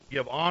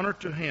Give honor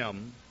to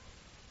him,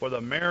 for the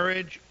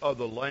marriage of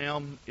the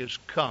Lamb is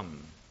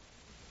come,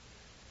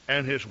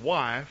 and his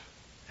wife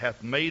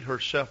hath made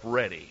herself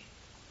ready.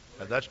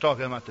 Now, that's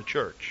talking about the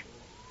church.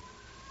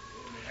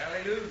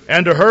 Hallelujah.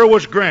 And to her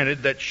was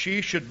granted that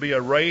she should be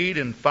arrayed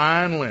in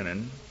fine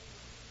linen,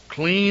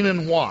 clean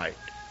and white,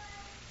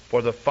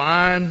 for the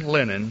fine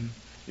linen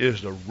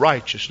is the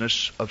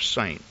righteousness of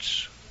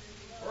saints.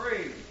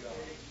 Praise God.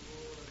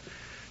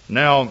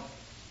 Now,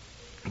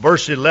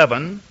 verse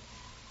 11,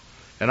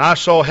 and I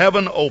saw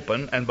heaven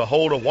open, and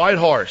behold, a white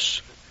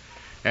horse,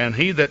 and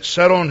he that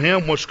sat on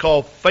him was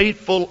called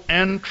Faithful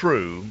and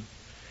True,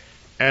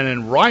 and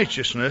in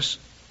righteousness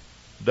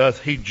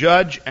doth he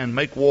judge and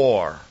make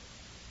war.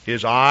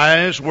 His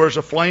eyes were as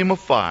a flame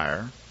of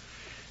fire,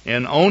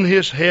 and on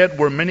his head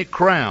were many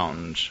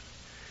crowns,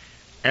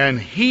 and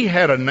he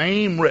had a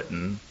name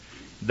written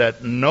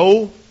that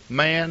no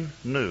man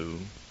knew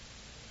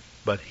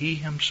but he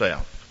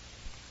himself.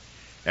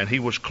 And he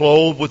was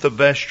clothed with a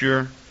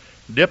vesture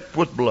dipped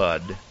with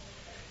blood,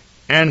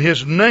 and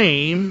his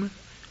name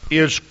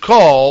is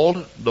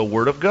called the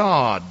Word of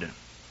God.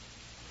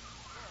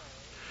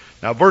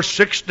 Now verse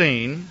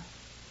 16,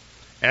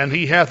 and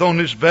he hath on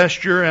his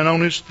vesture and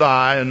on his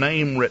thigh a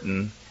name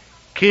written,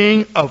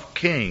 King of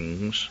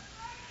Kings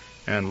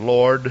and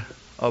Lord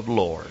of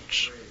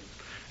Lords.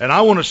 And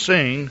I want to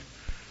sing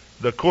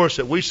the chorus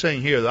that we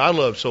sing here that I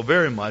love so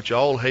very much,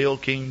 All Hail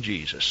King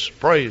Jesus.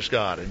 Praise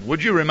God. And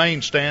would you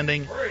remain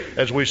standing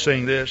as we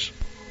sing this?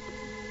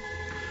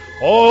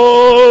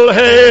 All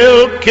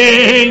hail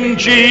King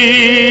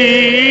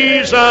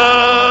Jesus,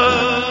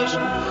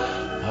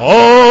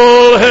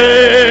 all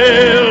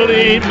hail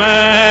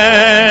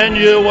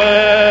Emmanuel,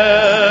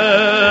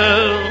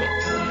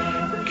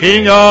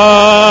 King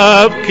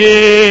of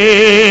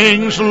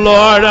Kings,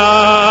 Lord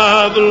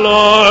of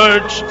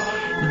Lords,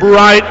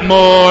 bright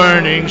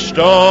morning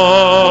star.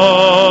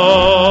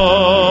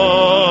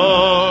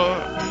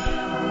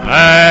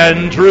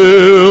 And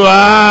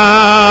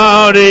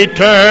throughout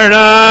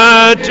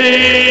eternity,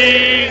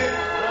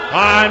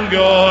 I'm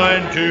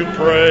going to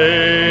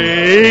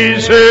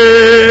praise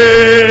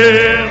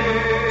him,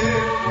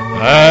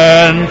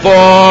 and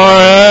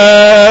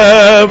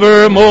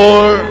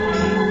forevermore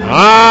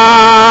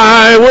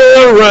I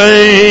will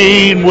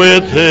reign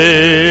with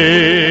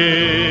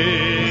him.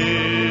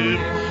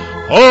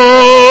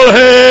 All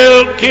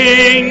hail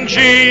King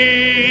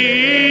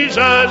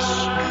Jesus,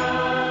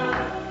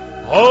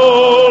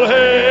 all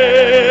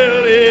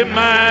hail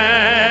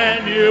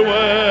Emmanuel,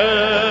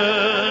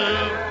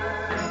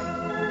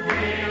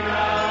 King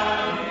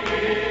of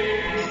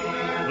Kings,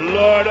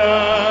 Lord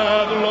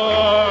of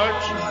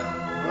Lords,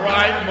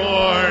 bright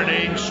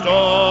morning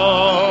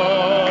star.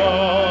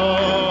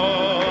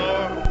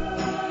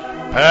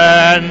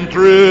 And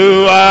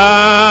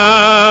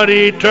throughout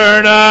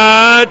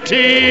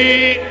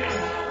eternity,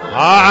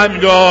 I'm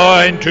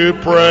going to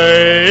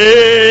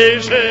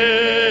praise him,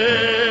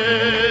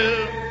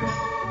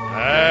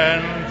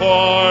 and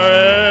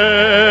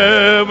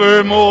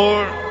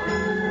forevermore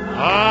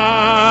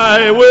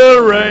I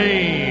will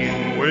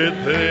reign with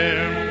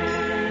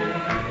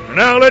him.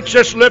 Now let's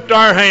just lift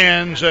our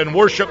hands and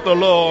worship the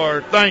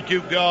Lord. Thank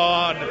you,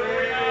 God.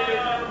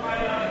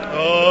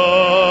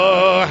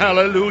 Oh,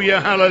 hallelujah,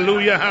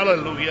 hallelujah,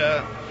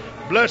 hallelujah.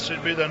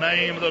 Blessed be the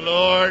name of the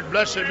Lord.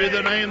 Blessed be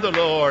the name of the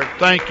Lord.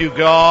 Thank you,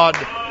 God.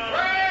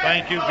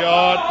 Thank you,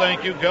 God.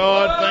 Thank you,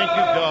 God. Thank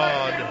you,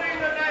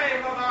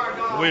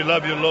 God. We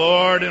love you,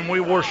 Lord, and we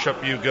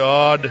worship you,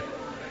 God.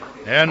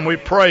 And we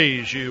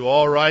praise you.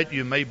 All right,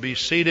 you may be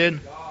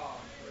seated.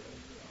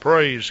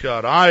 Praise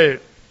God. I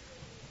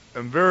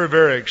am very,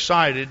 very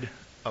excited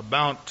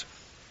about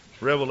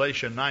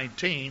Revelation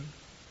 19.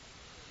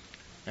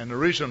 And the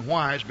reason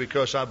why is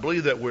because I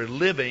believe that we're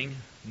living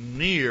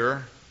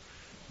near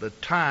the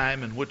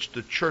time in which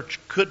the church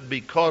could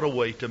be caught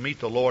away to meet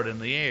the Lord in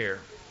the air.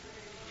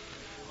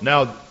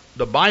 Now,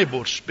 the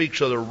Bible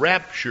speaks of the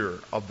rapture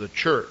of the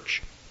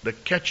church, the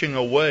catching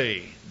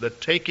away, the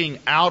taking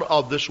out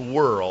of this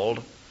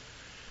world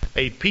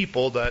a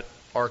people that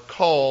are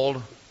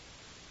called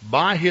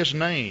by His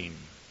name.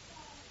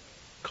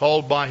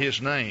 Called by His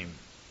name.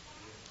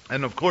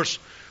 And of course,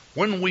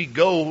 when we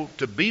go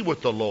to be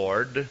with the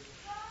Lord,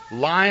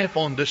 life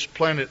on this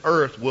planet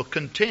Earth will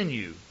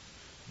continue,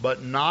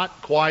 but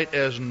not quite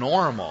as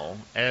normal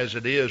as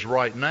it is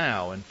right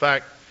now. In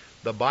fact,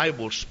 the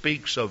Bible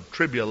speaks of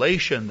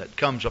tribulation that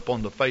comes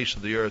upon the face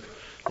of the earth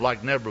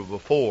like never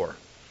before.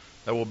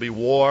 There will be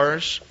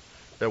wars,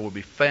 there will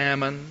be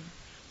famine,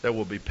 there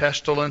will be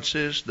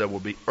pestilences, there will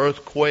be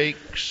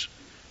earthquakes,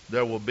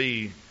 there will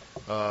be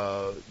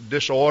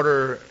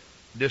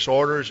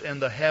disorders in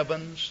the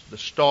heavens. The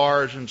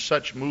stars and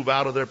such move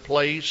out of their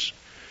place.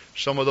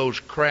 Some of those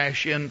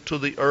crash into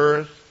the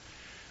earth.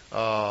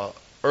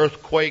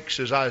 Earthquakes,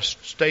 as I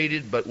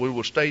stated, but we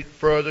will state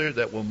further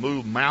that will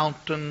move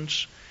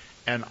mountains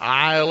and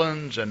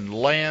islands and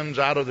lands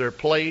out of their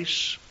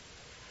place.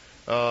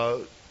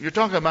 You're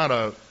talking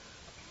about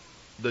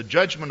the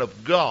judgment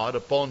of God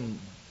upon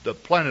the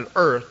planet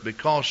Earth,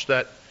 because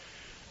that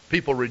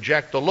people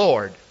reject the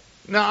Lord.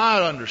 Now,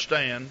 I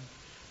understand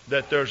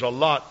that there's a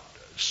lot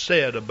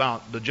said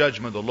about the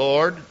judgment of the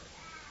Lord,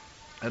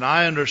 and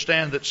I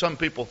understand that some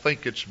people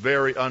think it's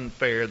very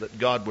unfair that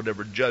God would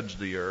ever judge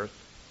the earth.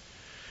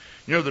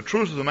 You know, the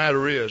truth of the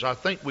matter is, I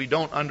think we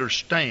don't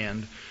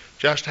understand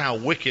just how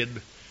wicked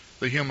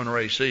the human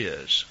race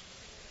is.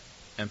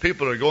 And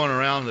people are going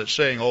around that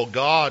saying, oh,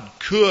 God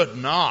could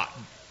not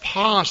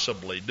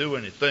possibly do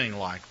anything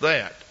like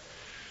that.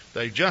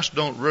 They just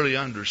don't really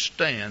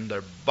understand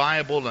their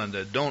Bible, and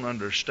they don't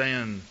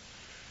understand,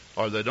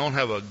 or they don't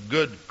have a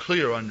good,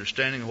 clear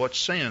understanding of what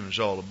sin is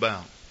all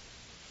about.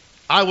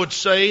 I would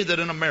say that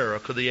in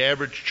America, the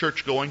average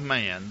church-going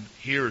man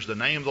hears the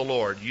name of the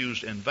Lord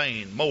used in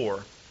vain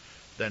more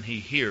than he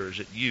hears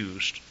it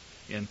used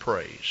in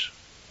praise.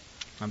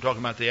 I'm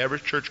talking about the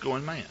average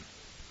church-going man.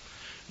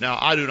 Now,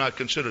 I do not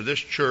consider this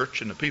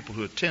church and the people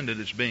who attend it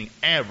as being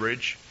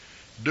average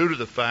due to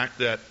the fact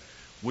that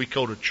we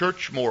go to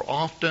church more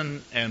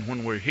often, and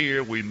when we're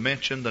here, we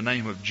mention the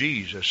name of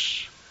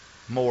Jesus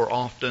more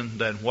often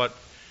than what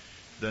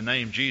the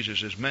name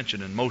Jesus is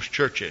mentioned in most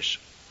churches.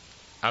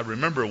 I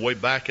remember way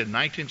back in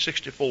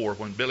 1964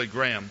 when Billy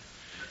Graham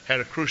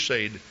had a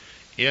crusade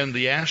in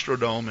the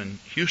Astrodome in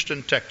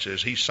Houston,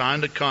 Texas. He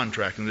signed a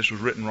contract, and this was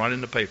written right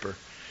in the paper,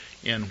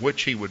 in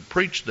which he would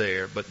preach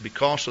there, but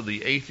because of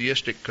the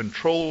atheistic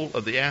control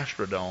of the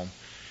Astrodome,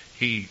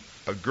 he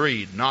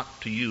agreed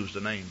not to use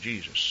the name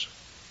Jesus.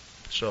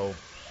 So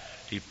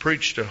he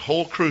preached a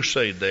whole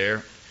crusade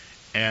there,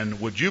 and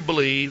would you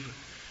believe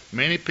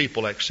many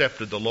people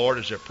accepted the Lord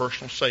as their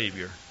personal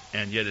Savior,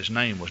 and yet his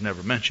name was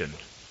never mentioned.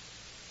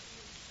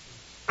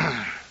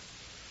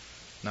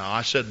 Now,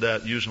 I said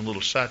that using a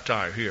little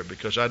satire here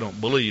because I don't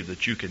believe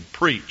that you can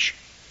preach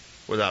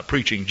without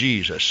preaching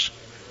Jesus.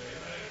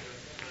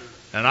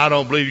 And I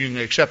don't believe you can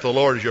accept the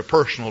Lord as your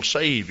personal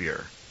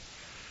Savior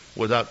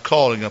without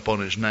calling upon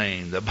his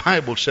name. The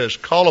Bible says,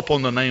 call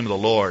upon the name of the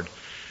Lord,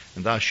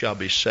 and thou shalt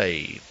be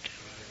saved.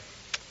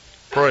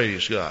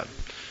 Praise God.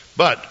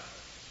 But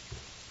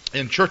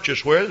in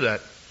churches where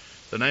that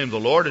the name of the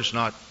Lord is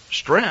not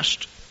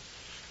stressed,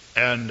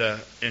 and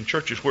in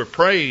churches where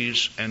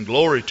praise and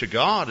glory to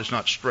God is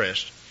not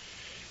stressed,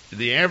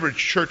 the average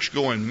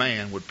church-going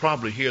man would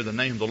probably hear the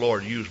name of the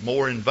Lord used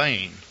more in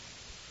vain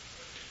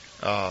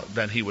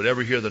than he would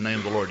ever hear the name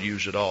of the Lord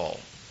used at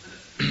all.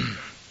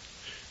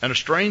 And a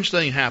strange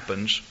thing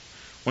happens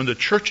when the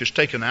church is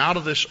taken out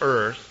of this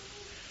earth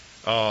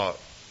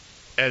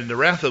and the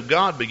wrath of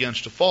God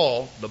begins to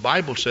fall. The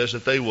Bible says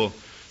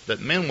that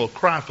men will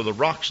cry for the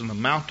rocks and the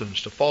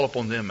mountains to fall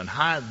upon them and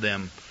hide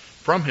them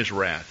from his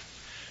wrath.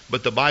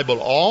 But the Bible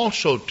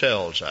also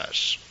tells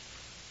us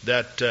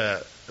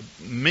that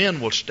men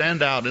will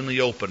stand out in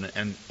the open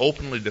and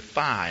openly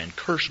defy and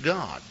curse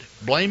God,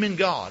 blaming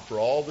God for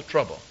all the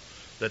trouble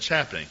that's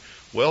happening.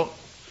 Well,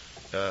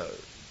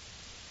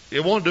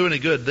 it won't do any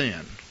good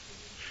then,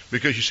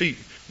 because you see,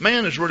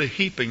 man is really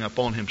heaping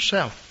upon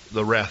himself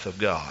the wrath of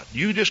God.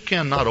 You just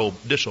cannot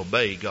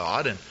disobey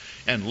God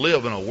and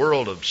live in a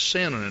world of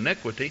sin and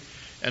iniquity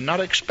and not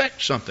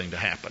expect something to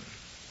happen.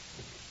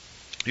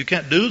 You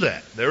can't do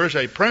that. There is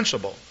a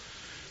principle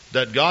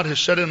that God has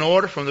set in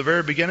order from the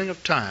very beginning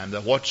of time,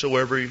 that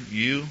whatsoever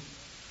you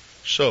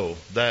sow,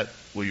 that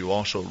will you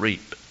also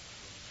reap.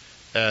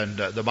 And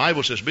the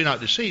Bible says, be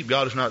not deceived,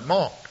 God is not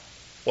mocked.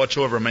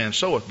 Whatsoever a man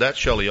soweth, that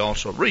shall he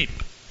also reap.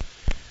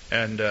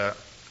 And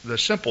the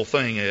simple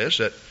thing is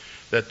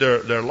that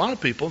there are a lot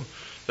of people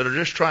that are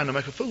just trying to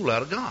make a fool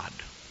out of God.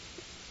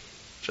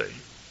 See?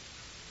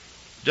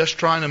 Just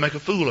trying to make a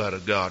fool out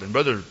of God. And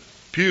Brother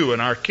Pugh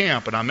in our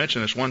camp, and I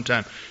mentioned this one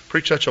time,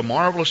 preached such a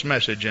marvelous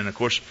message, and of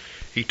course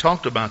he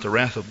talked about the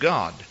wrath of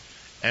God.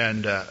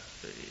 And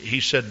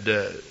he said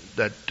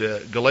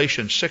that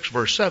Galatians 6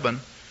 verse 7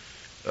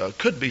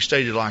 could be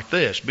stated like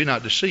this: be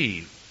not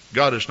deceived,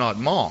 God is not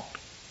mocked.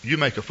 You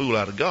make a fool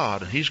out of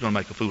God, and he's going to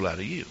make a fool out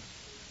of you.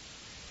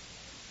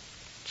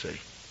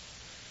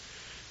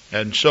 See?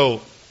 And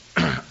so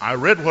I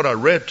read what I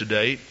read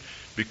today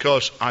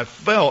because I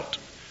felt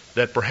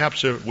that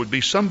perhaps there would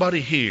be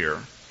somebody here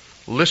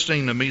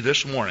listening to me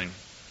this morning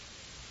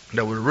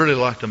that would really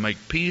like to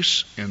make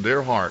peace in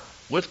their heart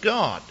with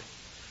God.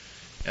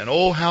 And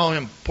oh, how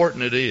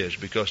important it is,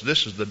 because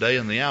this is the day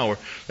and the hour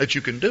that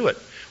you can do it.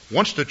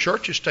 Once the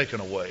church is taken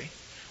away,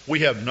 we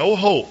have no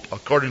hope,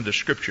 according to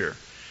Scripture,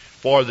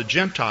 for the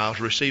Gentiles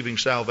receiving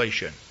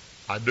salvation.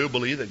 I do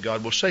believe that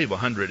God will save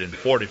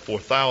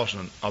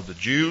 144,000 of the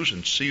Jews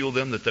and seal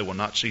them that they will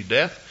not see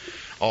death.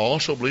 I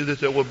also believe that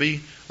there will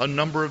be a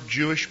number of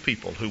Jewish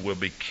people who will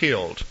be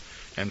killed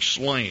and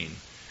slain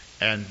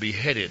and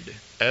beheaded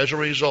as a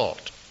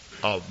result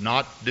of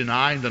not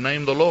denying the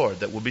name of the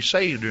Lord, that will be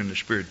saved during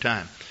this period of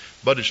time.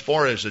 But as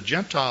far as the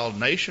Gentile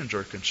nations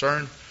are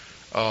concerned,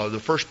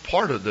 the first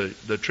part of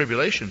the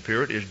tribulation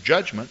period is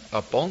judgment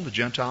upon the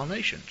Gentile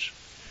nations.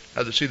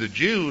 Now, see, the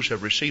Jews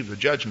have received the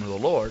judgment of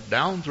the Lord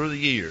down through the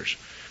years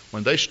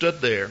when they stood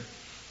there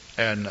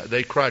and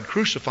they cried,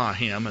 crucify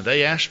him, and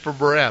they asked for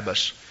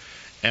Barabbas.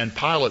 And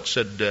Pilate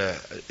said,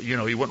 he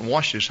wouldn't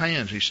wash his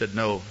hands. He said,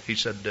 no. He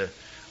said,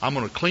 I'm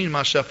going to clean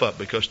myself up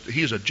because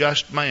he's a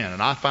just man,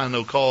 and I find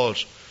no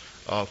cause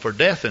for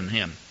death in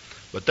him.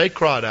 But they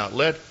cried out,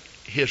 let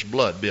his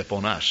blood be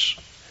upon us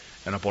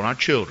and upon our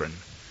children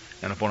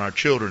and upon our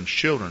children's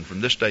children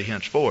from this day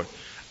henceforth.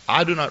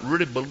 I do not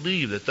really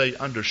believe that they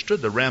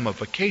understood the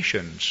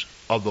ramifications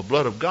of the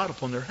blood of God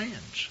upon their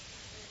hands.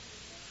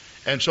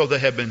 And so they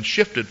have been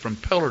shifted from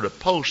pillar to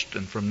post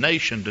and from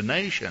nation to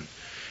nation.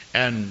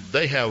 And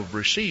they have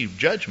received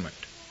judgment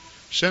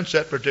since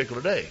that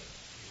particular day.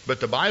 But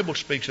the Bible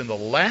speaks in the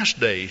last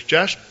days,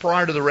 just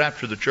prior to the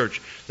rapture of the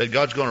church, that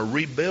God's going to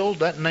rebuild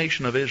that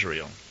nation of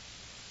Israel.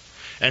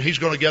 And he's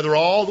going to gather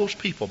all those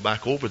people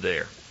back over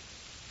there.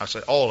 I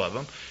say all of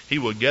them. He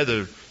will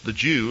gather the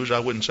Jews. I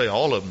wouldn't say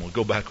all of them will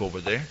go back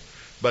over there.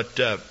 But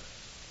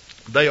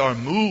they are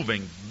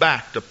moving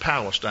back to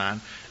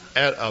Palestine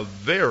at a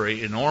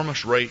very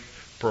enormous rate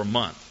per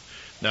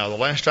month. Now, the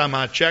last time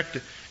I checked,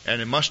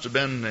 and it must have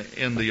been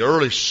in the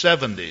early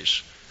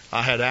 70s,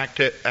 I had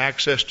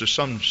access to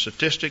some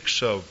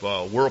statistics of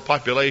world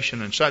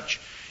population and such,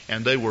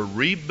 and they were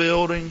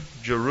rebuilding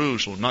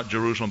Jerusalem, not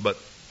Jerusalem, but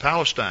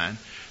Palestine.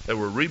 They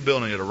were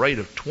rebuilding at a rate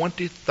of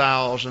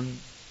 20,000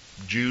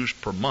 Jews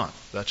per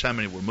month. That's how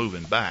many were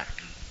moving back.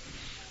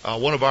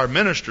 One of our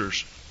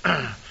ministers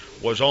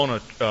was on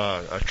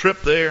a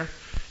trip there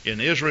in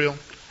Israel,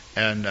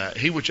 and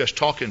he was just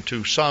talking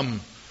to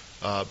some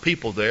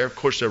people there. Of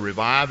course, they're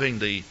reviving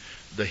the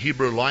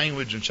Hebrew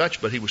language and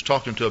such, but he was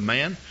talking to a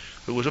man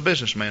who was a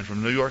businessman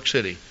from New York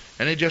City,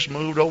 and he just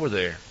moved over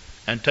there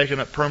and taken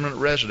up permanent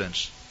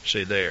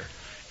residency there.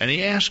 And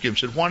he asked him,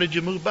 said, why did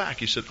you move back?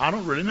 He said, I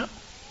don't really know.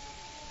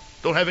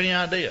 Don't have any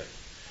idea.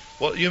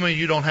 Well, you mean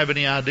you don't have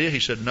any idea? He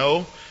said,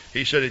 no.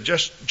 He said, it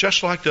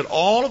just like that,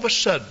 all of a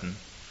sudden,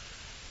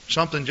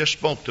 something just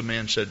spoke to me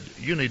and said,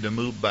 you need to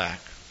move back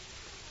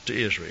to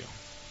Israel.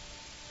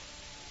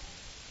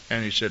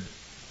 And he said,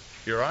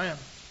 here I am.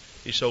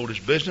 He sold his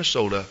business,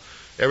 sold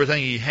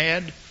everything he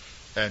had,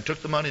 and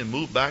took the money and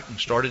moved back and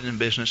started in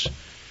business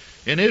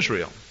in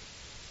Israel.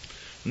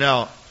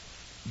 Now,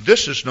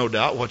 this is no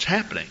doubt what's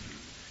happening.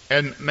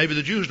 And maybe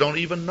the Jews don't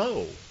even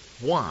know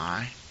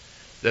why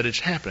that it's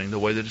happening the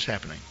way that it's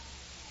happening.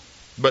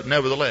 But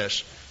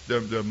nevertheless,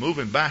 they're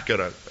moving back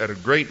at a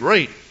great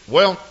rate.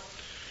 Well,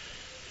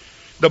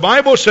 the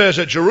Bible says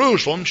that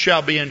Jerusalem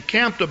shall be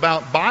encamped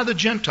about by the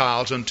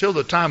Gentiles until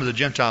the time of the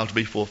Gentiles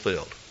be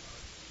fulfilled.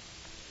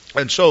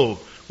 And so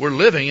we're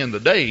living in the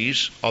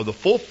days of the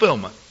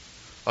fulfillment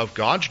of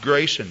God's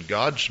grace and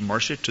God's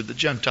mercy to the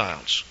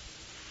Gentiles.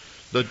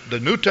 The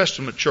New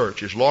Testament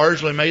church is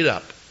largely made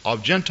up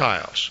of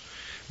Gentiles.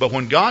 But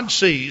when God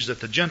sees that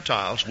the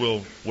Gentiles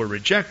will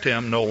reject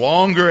him, no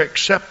longer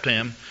accept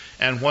him,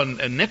 and when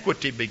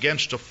iniquity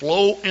begins to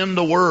flow in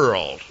the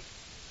world,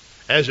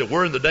 as it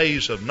were in the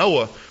days of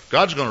Noah,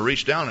 God's going to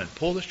reach down and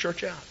pull this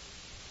church out.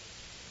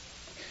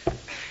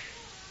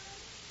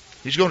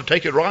 He's going to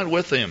take it right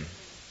with him.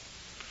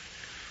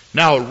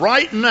 Now,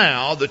 right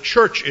now, the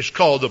church is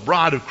called the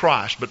bride of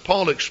Christ, but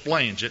Paul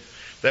explains it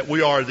that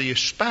we are the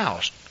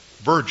espoused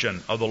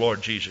virgin of the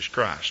Lord Jesus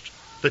Christ,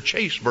 the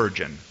chaste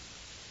virgin.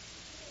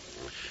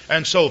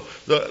 And so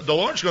the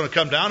Lord's going to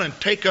come down and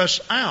take us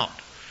out.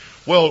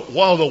 Well,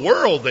 while the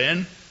world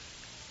then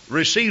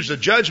receives the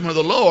judgment of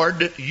the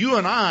Lord, you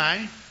and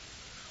I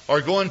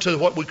are going to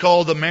what we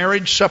call the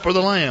marriage supper of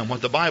the Lamb,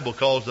 what the Bible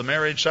calls the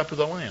marriage supper of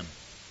the Lamb.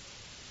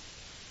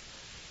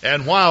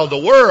 And while the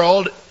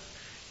world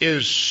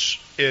is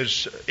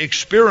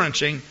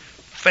experiencing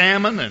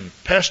famine and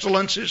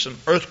pestilences and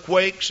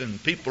earthquakes,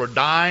 and people are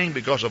dying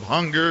because of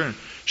hunger and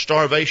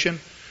starvation,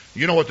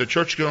 you know what the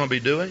church is going to be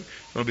doing?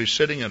 We're going to be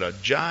sitting at a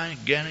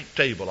gigantic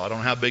table. I don't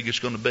know how big it's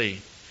going to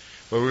be.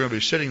 But we're going to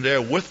be sitting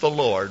there with the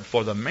Lord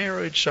for the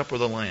marriage supper of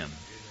the Lamb.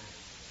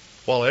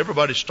 While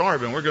everybody's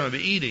starving, we're going to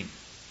be eating.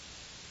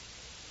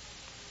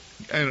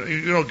 And,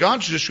 you know,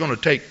 God's just going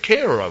to take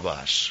care of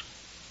us.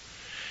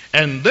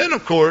 And then,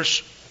 of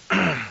course,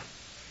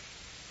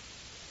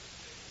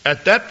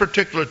 at that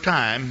particular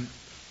time,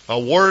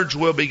 words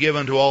will be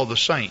given to all the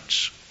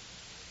saints.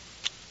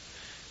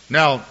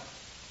 Now,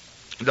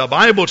 the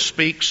Bible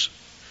speaks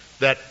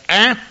that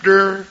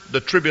after the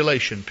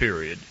tribulation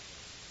period,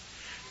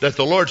 that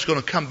the Lord's going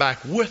to come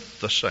back with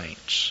the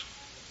saints.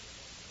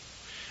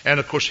 And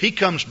of course, he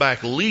comes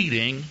back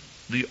leading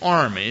the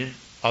army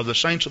of the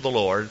saints of the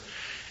Lord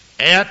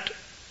at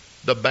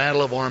the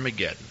battle of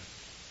Armageddon.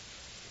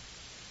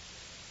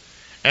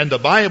 And the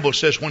Bible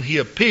says when he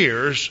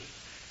appears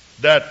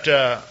that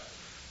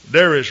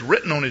there is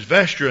written on his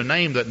vesture a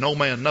name that no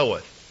man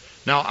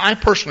knoweth. Now, I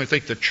personally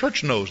think the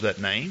church knows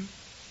that name.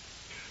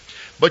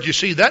 But you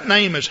see, that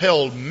name is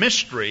held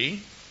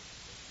mystery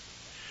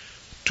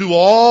to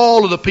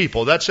all of the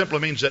people. That simply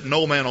means that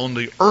no man on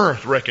the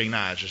earth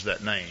recognizes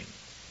that name.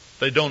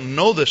 They don't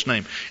know this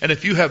name. And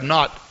if you have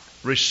not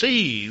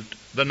received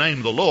the name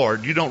of the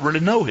Lord, you don't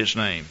really know his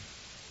name.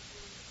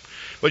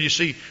 But you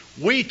see,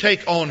 we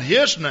take on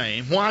his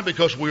name. Why?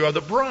 Because we are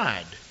the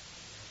bride.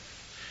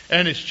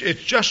 And it's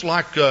just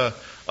like a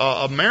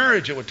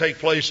marriage that would take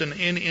place in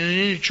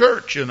any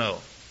church, you know.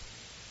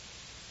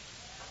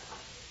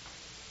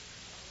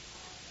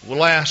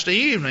 last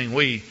evening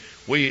we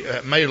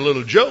made a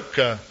little joke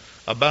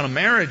about a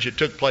marriage that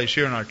took place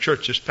here in our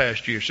church this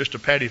past year. Sister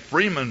Patty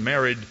Freeman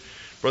married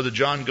Brother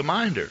John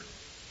Geminder.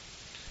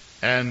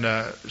 And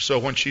so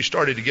when she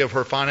started to give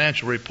her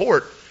financial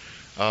report,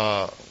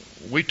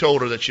 we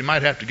told her that she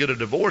might have to get a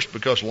divorce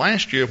because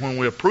last year when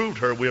we approved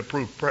her, we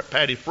approved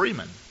Patty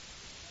Freeman.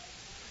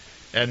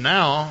 And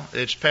now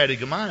it's Patty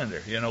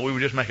Geminder. You know, we were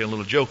just making a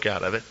little joke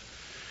out of it.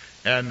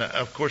 And,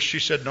 of course, she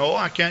said, no,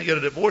 I can't get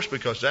a divorce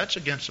because that's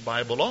against the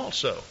Bible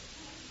also.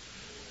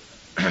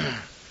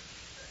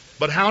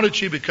 But how did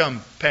she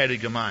become Patty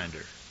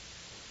Geminder?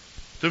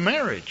 Through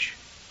marriage.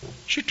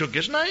 She took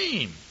his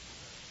name.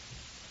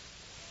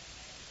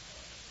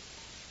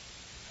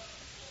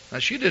 Now,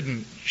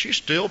 she's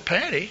still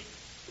Patty,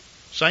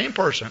 same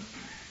person,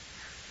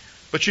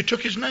 but she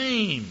took his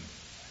name.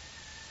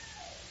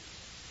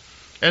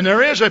 And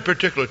there is a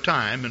particular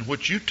time in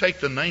which you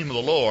take the name of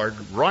the Lord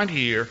right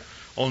here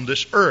on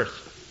this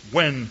earth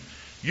when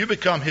you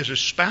become His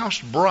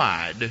espoused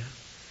bride,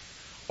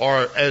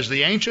 or as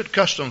the ancient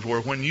customs were,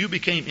 when you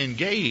became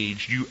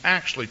engaged, you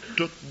actually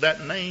took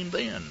that name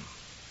then.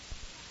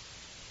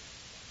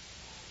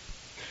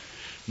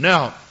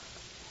 Now,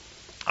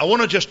 I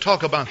want to just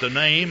talk about the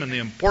name and the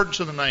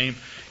importance of the name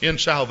in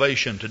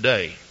salvation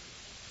today.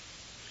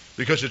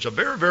 Because it's a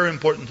very, very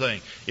important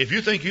thing. If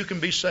you think you can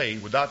be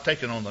saved without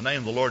taking on the name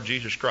of the Lord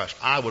Jesus Christ,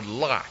 I would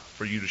like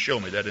for you to show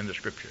me that in the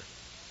Scripture.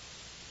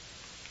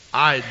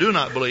 I do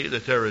not believe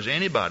that there is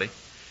anybody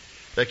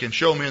that can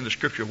show me in the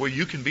Scripture where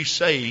you can be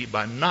saved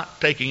by not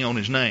taking on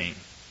His name.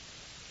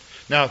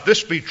 Now, if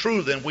this be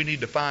true, then we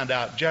need to find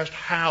out just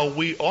how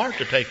we are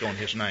to take on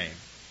His name.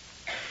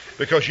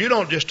 Because you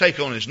don't just take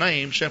on His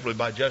name simply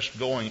by just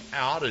going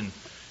out and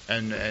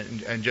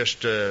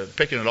just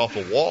picking it off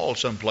a wall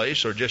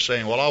someplace, or just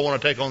saying, well, I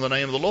want to take on the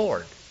name of the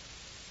Lord.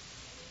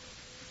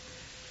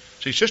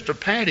 See, Sister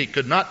Patty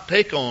could not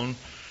take on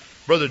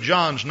Brother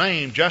John's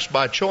name just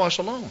by choice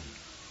alone.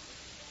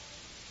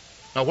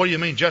 Now, what do you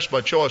mean just by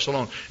choice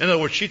alone? In other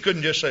words, she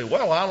couldn't just say,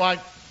 well, I like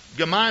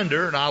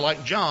Geminder and I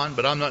like John,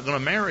 but I'm not going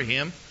to marry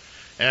him,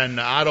 and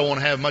I don't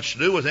want to have much to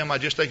do with him. I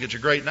just think it's a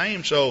great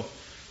name, so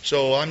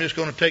I'm just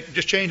going to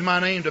just change my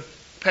name to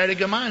Patty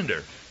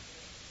Geminder.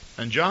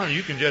 And John,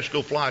 you can just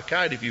go fly a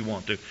kite if you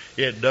want to.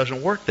 It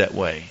doesn't work that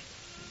way.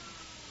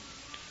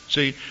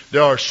 See,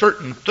 there are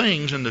certain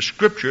things in the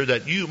Scripture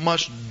that you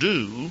must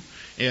do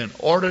in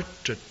order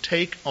to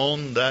take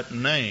on that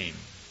name.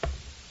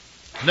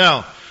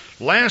 Now,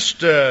 last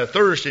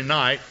Thursday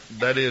night,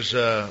 that is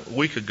a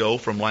week ago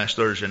from last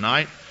Thursday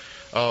night,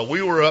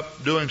 we were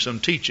up doing some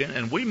teaching,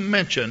 and we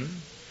mentioned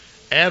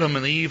Adam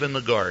and Eve in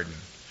the garden.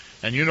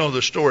 And you know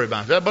the story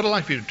about that, but I'd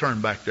like for you to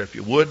turn back there, if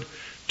you would,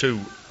 to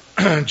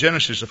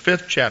Genesis, the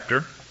 5th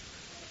chapter,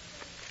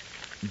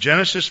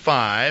 Genesis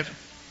 5.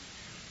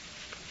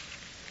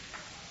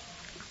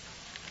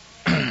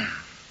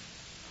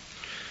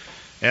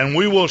 And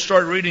we will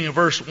start reading in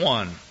verse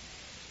 1.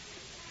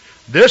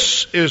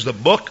 This is the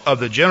book of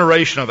the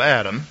generation of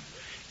Adam.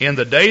 In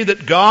the day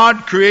that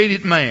God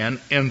created man,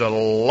 in the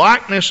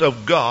likeness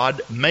of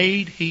God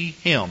made He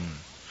him.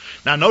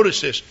 Now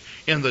notice this,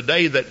 in the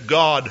day that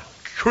God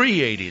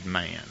created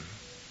man.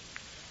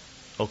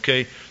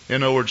 Okay,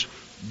 in other words,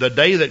 the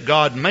day that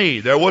God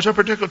made, there was a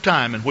particular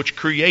time in which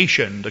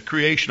the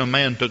creation of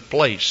man took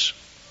place.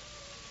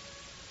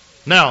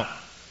 Now,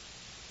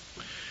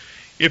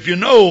 if you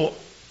know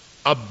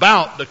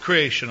about the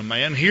creation of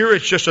man, here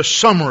it's just a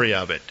summary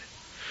of it.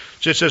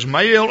 So it says,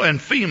 male and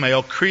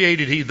female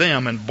created He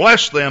them, and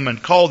blessed them,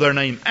 and called their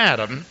name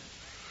Adam,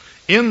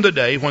 in the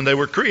day when they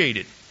were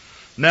created.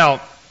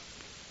 Now,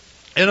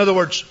 in other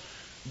words,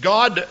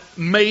 God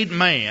made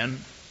man,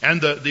 and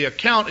the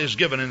account is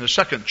given in the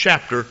 2nd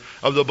chapter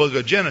of the book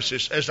of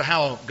Genesis as to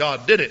how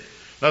God did it.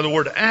 Now, the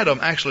word Adam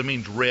actually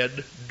means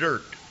red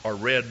dirt, or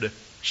red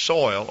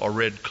soil, or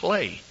red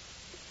clay.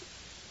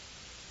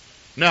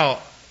 Now,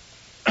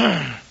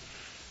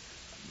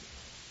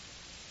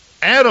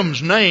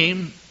 Adam's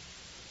name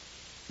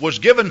was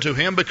given to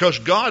him because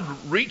God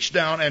reached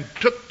down and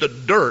took the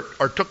dirt,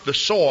 or took the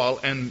soil,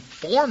 and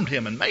formed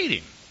him and made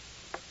him.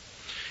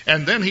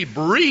 And then He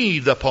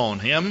breathed upon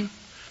him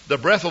the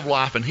breath of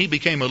life, and he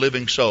became a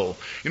living soul.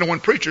 You know, when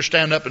preachers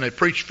stand up and they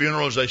preach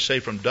funerals, they say,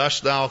 from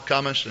dust thou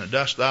comest, and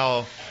dust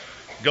thou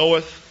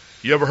goeth.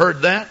 You ever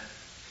heard that?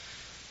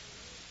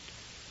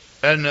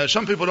 And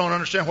some people don't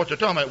understand what they're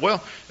talking about.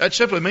 Well, that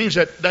simply means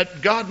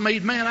that God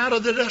made man out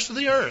of the dust of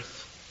the earth.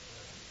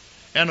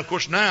 And of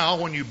course now,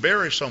 when you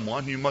bury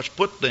someone, you must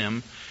put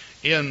them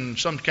in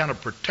some kind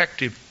of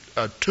protective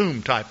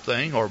tomb type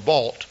thing, or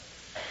vault,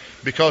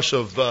 because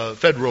of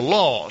federal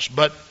laws.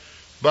 But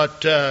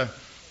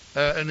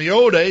in the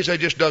old days, they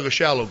just dug a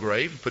shallow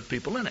grave and put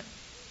people in it.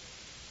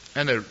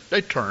 And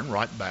they turn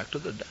right back to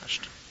the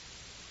dust.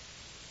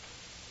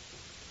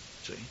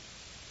 See?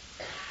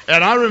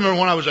 And I remember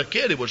when I was a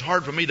kid, it was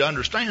hard for me to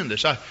understand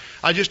this.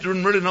 I just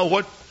didn't really know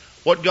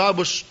what God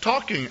was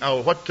talking,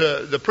 or what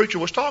the preacher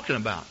was talking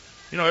about.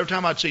 You know, every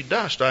time I'd see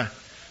dust,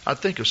 I'd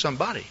think of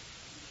somebody.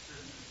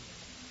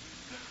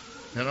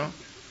 You know?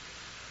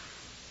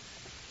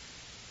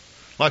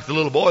 Like the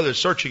little boy that's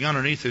searching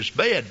underneath his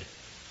bed.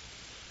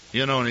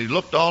 You know, and he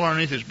looked all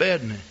underneath his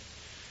bed, and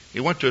he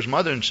went to his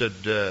mother and said,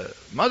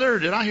 Mother,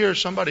 did I hear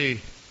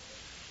somebody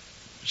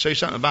say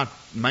something about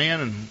man?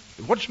 And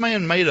what's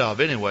man made of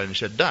anyway? And he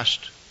said,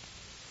 dust.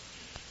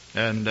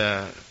 And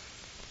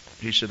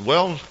he said,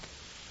 well,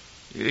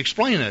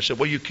 explain that. I said,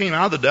 well, you came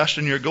out of the dust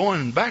and you're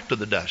going back to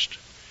the dust.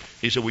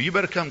 He said, well, you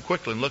better come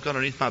quickly and look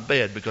underneath my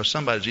bed because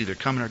somebody's either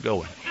coming or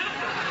going.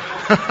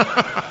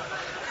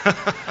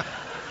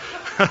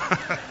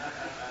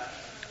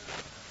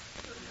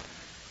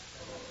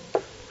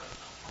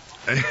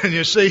 And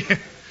you see,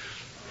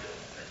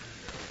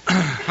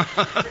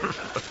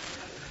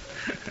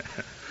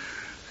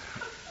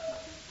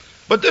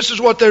 but this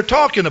is what they're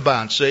talking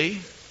about,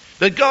 see?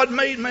 That God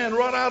made man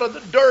right out of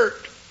the dirt.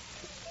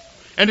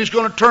 And He's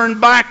going to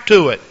turn back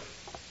to it.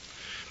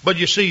 But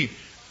you see,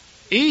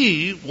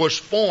 Eve was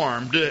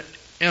formed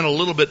in a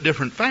little bit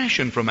different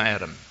fashion from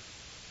Adam.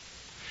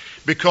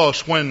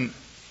 Because when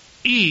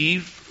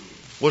Eve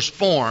was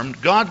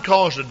formed, God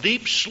caused a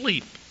deep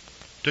sleep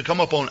to come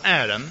upon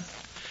Adam,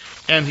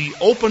 and He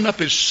opened up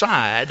his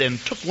side and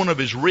took one of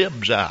his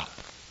ribs out.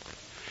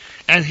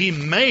 And He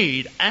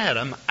made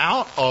Eve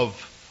out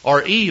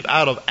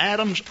of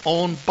Adam's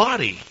own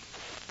body,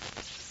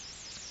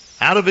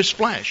 out of his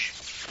flesh.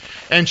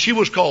 And she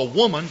was called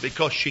woman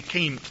because she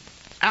came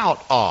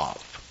out of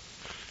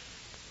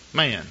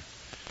man.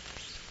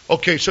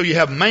 Okay, so you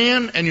have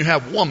man and you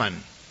have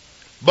woman.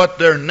 But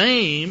their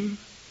name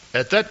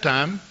at that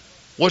time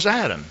was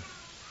Adam.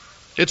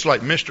 It's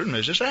like Mr. and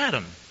Mrs.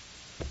 Adam.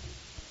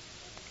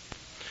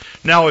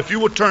 Now, if you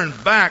will turn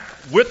back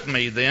with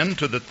me then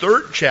to the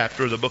 3rd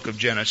chapter of the book of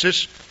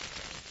Genesis,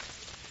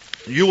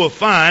 you will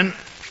find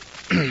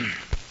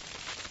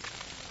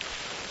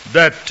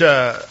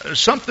that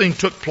something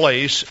took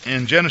place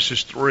in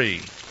Genesis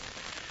 3.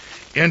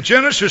 In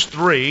Genesis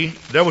 3,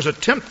 there was a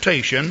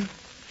temptation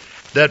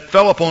that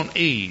fell upon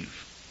Eve.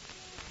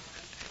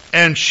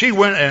 And she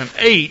went and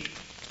ate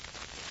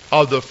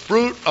of the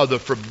fruit of the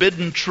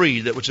forbidden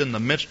tree that was in the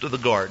midst of the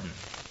garden.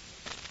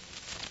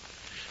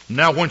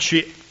 Now, when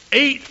she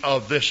ate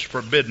of this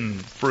forbidden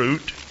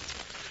fruit,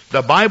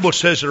 the Bible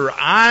says that her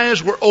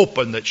eyes were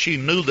open, that she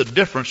knew the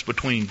difference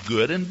between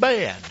good and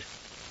bad.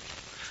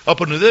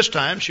 Up until this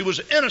time, she was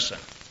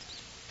innocent.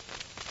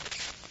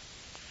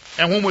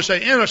 And when we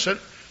say innocent,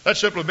 that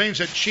simply means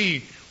that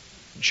she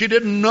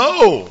didn't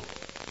know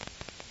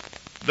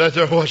that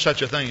there was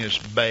such a thing as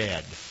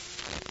bad.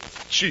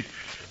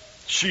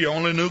 She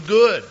only knew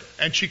good,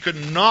 and she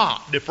could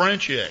not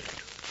differentiate.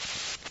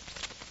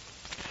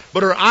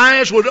 But her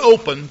eyes were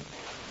open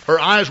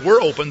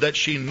that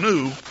she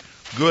knew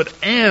good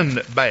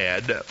and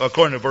bad,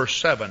 according to verse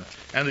 7.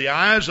 And the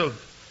eyes of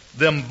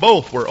them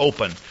both were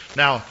open.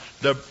 Now,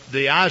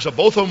 the eyes of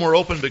both of them were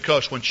open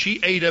because when she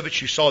ate of it,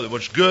 she saw that it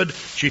was good.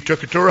 She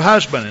took it to her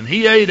husband, and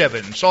he ate of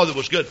it and saw that it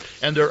was good.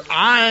 And their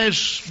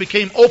eyes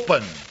became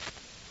open.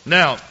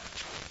 Now,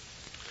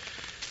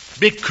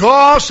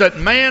 because that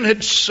man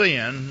had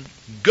sinned,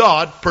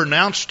 God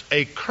pronounced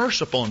a curse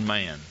upon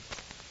man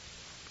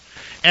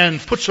and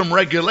put some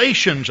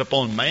regulations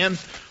upon man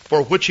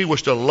for which he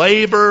was to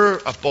labor,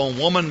 upon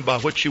woman by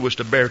which he was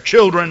to bear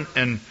children,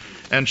 and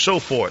so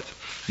forth.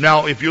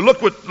 Now, if you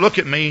look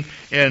at me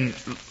and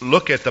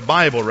look at the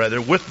Bible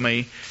with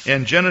me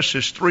in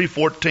Genesis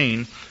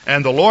 3:14,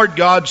 and the Lord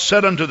God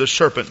said unto the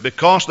serpent,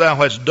 because thou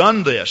hast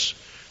done this,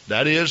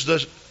 that is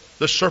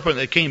the serpent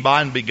that came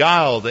by and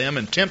beguiled them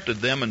and tempted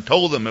them and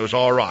told them it was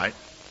all right.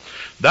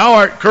 Thou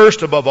art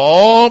cursed above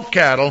all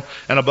cattle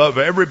and above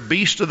every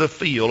beast of the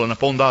field, and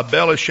upon thy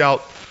belly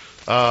shalt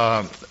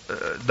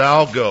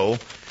thou go,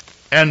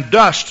 and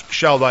dust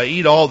shall thou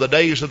eat all the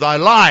days of thy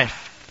life.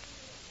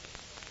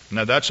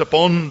 Now that's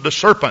upon the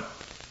serpent.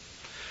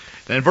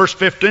 And in verse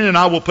 15, and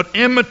I will put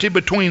enmity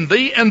between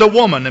thee and the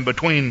woman, and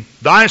between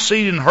thy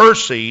seed and her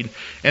seed,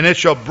 and it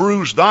shall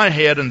bruise thy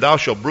head, and thou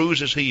shalt bruise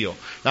his heel.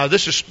 Now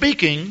this is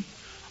speaking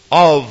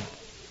of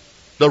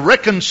the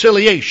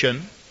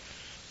reconciliation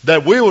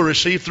that we will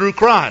receive through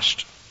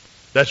Christ.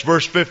 That's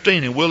verse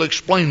 15, and we'll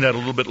explain that a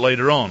little bit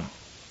later on.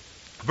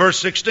 Verse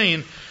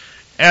 16,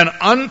 and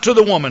unto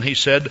the woman he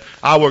said,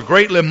 I will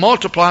greatly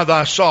multiply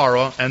thy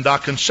sorrow and thy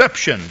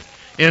conception.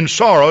 In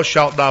sorrow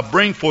shalt thou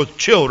bring forth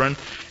children,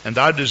 and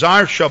thy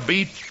desire shall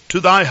be to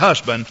thy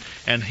husband,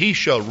 and he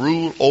shall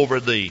rule over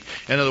thee.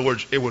 In other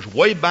words, it was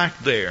way back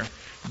there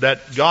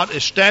that God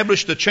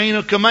established the chain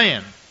of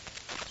command.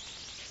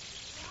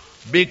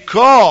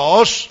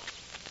 Because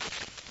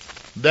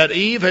that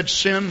Eve had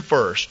sinned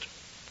first,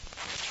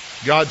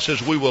 God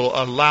says we will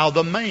allow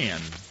the man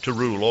to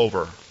rule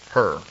over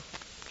her.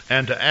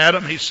 And to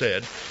Adam he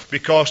said,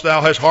 because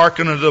thou hast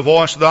hearkened unto the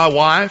voice of thy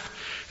wife,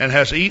 and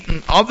hast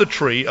eaten of the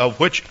tree of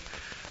which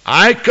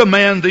I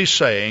command thee,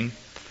 saying,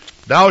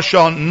 thou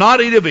shalt not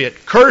eat of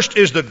it. Cursed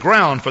is the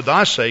ground for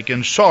thy sake,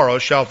 in sorrow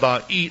shalt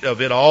thou eat of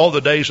it all the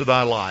days of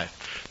thy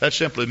life. That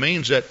simply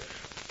means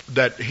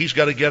that he's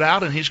got to get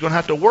out and he's going to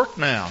have to work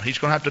now. He's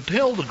going to have to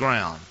till the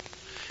ground.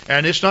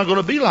 And it's not going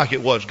to be like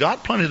it was.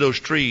 God planted those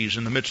trees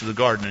in the midst of the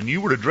garden, and you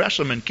were to dress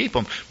them and keep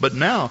them. But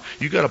now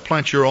you got to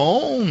plant your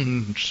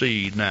own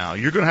seed now.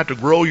 You're going to have to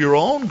grow your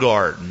own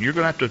garden. You're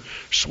going to have to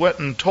sweat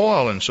and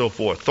toil and so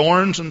forth.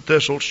 Thorns and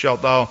thistles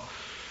shall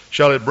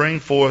it bring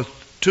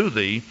forth to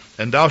thee,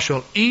 and thou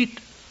shalt eat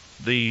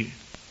the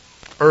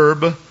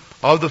herb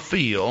of the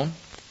field.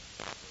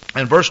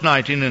 And verse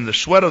 19, in the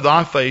sweat of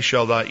thy face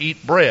shalt thou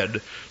eat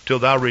bread, till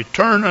thou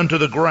return unto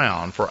the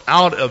ground, for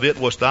out of it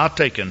wast thou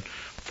taken.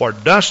 For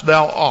dust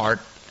thou art,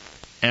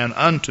 and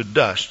unto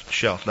dust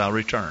shalt thou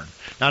return.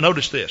 Now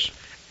notice this.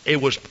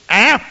 It was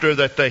after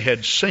that they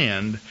had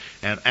sinned,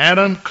 and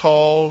Adam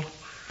called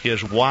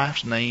his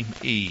wife's name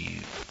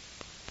Eve.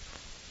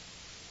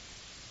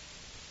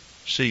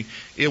 See,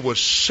 it was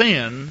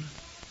sin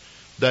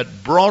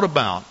that brought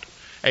about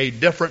a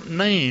different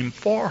name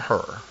for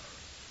her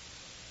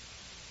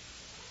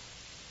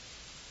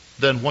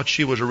than what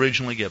she was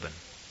originally given.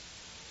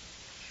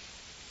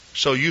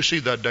 So you see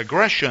the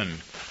digression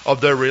of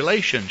their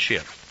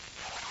relationship.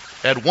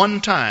 At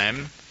one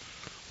time,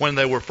 when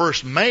they were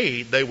first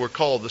made, they were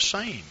called the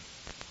same.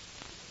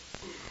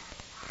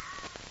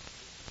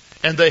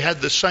 And they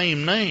had the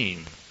same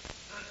name.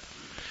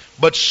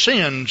 But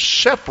sin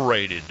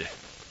separated.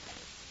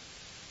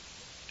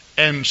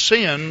 And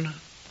sin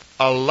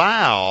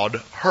allowed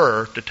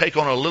her to take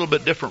on a little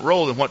bit different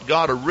role than what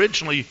God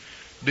originally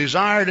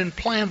desired and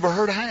planned for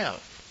her to have.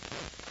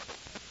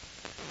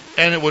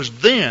 And it was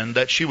then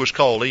that she was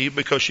called Eve,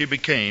 because she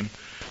became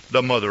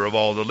the mother of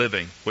all the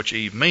living, which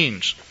Eve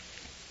means.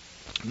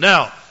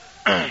 Now,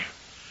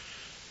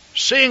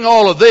 seeing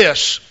all of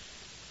this,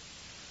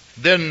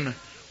 then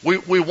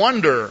we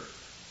wonder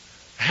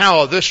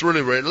how this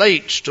really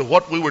relates to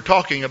what we were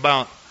talking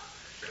about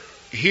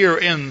here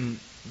in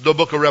the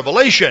book of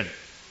Revelation.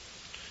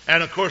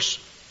 And of course,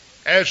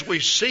 as we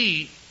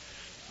see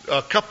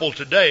a couple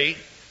today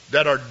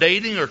that are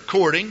dating or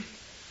courting,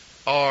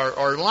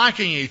 are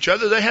liking each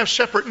other, they have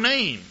separate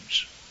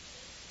names.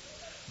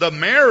 The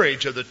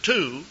marriage of the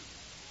two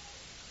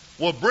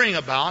will bring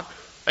about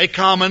a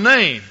common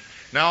name.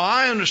 Now,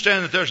 I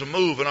understand that there's a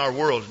move in our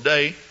world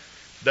today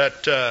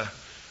that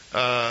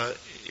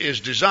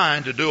is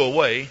designed to do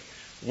away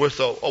with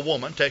a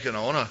woman taking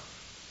on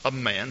a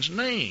man's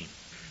name.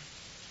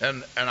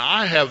 And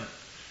I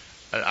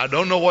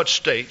don't know what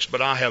states,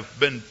 but I have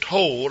been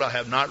told, I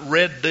have not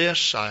read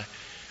this, I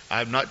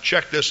have not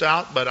checked this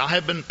out, but I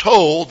have been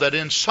told that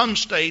in some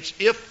states,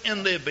 if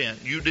in the event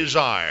you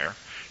desire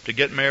to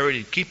get married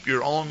and keep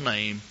your own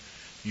name,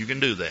 you can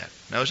do that.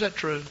 Now, is that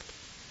true?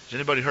 Has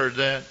anybody heard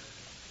that?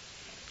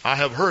 I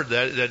have heard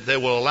that they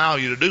will allow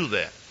you to do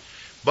that.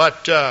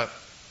 But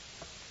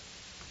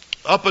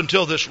up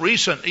until this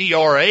recent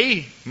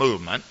ERA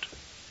movement,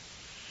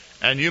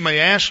 and you may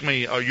ask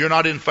me, you're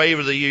not in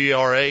favor of the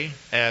ERA?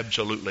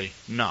 Absolutely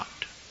not.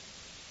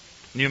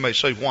 And you may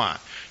say, why?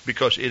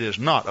 Because it is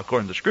not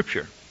according to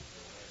Scripture.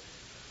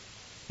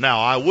 Now,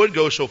 I would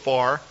go so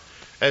far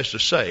as to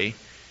say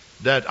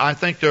that I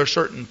think there are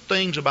certain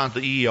things about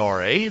the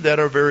ERA that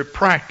are very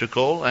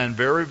practical and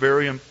very,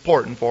 very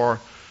important for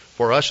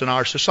us in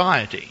our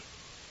society.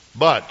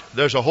 But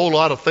there's a whole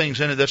lot of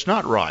things in it that's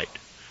not right.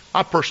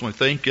 I personally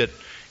think that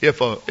if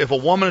a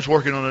woman is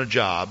working on a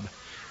job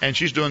and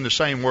she's doing the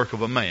same work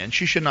of a man,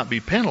 she should not be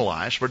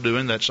penalized for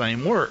doing that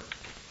same work.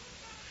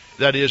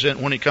 That is,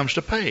 when it comes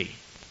to pay.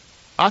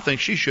 I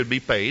think she should be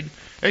paid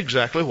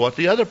exactly what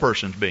the other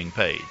person's being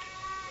paid.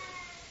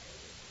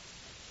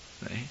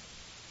 See?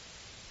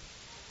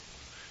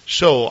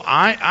 So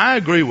I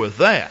agree with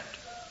that.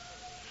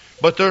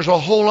 But there's a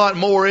whole lot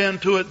more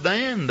into it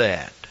than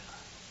that.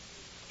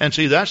 And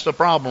see, that's the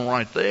problem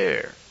right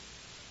there.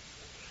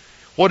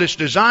 What it's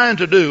designed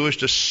to do is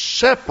to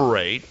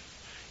separate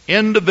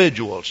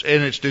individuals,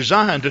 and it's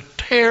designed to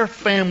tear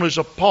families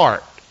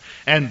apart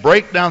and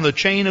break down the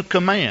chain of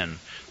command.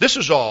 This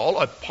is all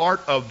a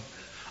part of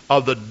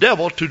the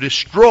devil to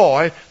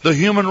destroy the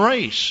human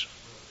race.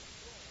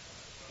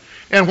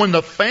 And when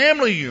the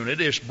family unit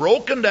is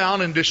broken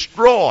down and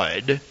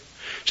destroyed,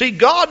 see,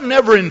 God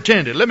never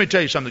intended, let me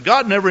tell you something,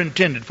 God never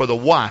intended for the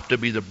wife to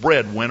be the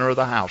breadwinner of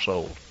the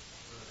household.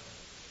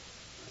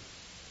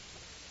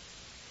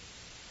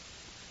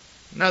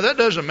 Now, that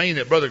doesn't mean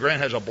that Brother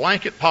Grant has a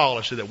blanket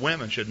policy that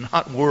women should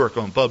not work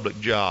on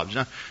public jobs.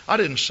 Now, I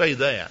didn't say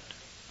that.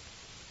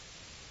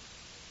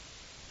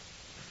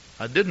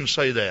 I didn't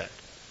say that.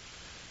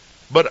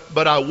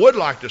 But I would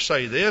like to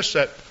say this,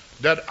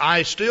 that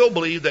I still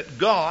believe that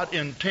God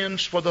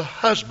intends for the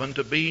husband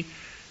to be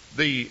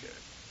the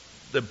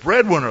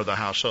breadwinner of the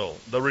household.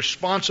 The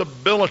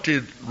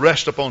responsibility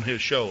rests upon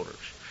his shoulders.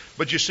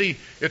 But you see,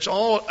 it's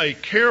all a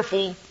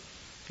carefully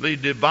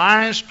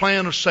devised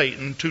plan of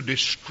Satan to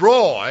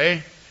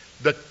destroy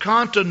the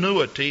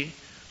continuity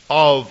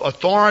of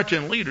authority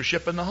and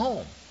leadership in the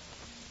home.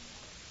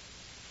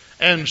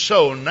 And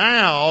so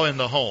now in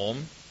the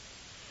home,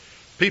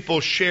 people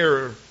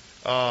share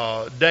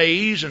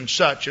days and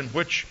such in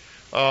which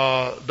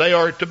they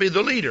are to be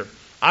the leader.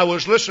 I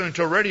was listening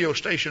to a radio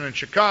station in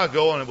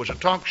Chicago, and it was a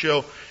talk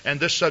show, and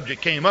this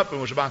subject came up. It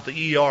was about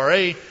the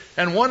ERA.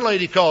 And one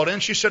lady called in.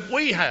 She said,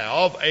 we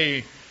have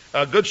a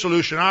good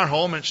solution in our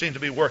home, and it seems to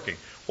be working.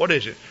 What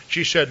is it?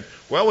 She said,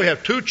 well, we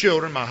have 2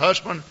 children, my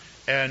husband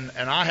and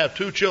I have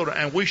 2 children,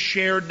 and we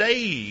share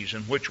days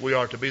in which we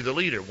are to be the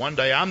leader. One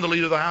day I'm the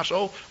leader of the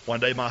household.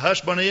 One day my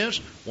husband is.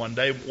 One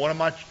day one of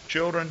my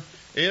children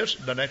is.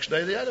 The next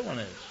day the other one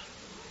is.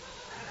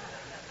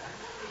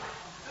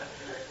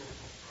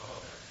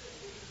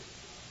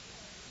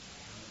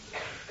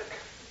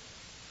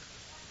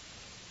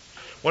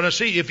 Well, now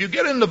see, if you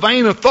get in the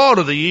vein of thought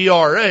of the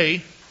ERA,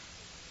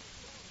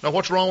 now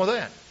what's wrong with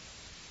that?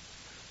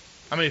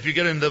 I mean, if you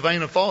get in the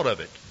vein of thought of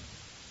it.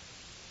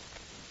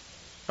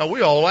 Now,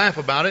 we all laugh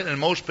about it, and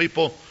most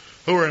people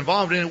who are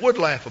involved in it would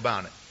laugh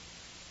about it.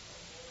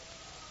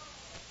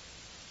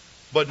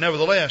 But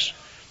nevertheless,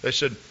 they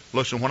said,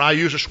 listen, when I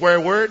use a swear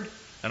word,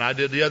 and I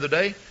did the other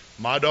day,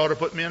 my daughter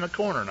put me in a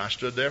corner, and I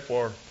stood there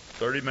for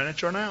 30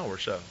 minutes or an hour or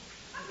so.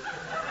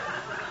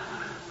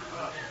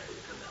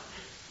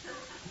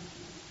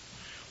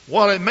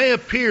 While it may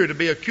appear to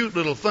be a cute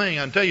little thing,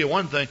 I can tell you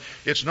one thing,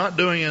 it's not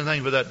doing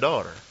anything for that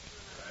daughter.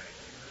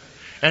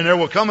 And there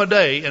will come a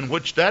day in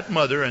which that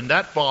mother and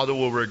that father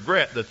will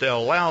regret that they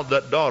allowed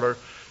that daughter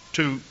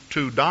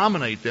to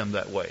dominate them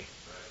that way.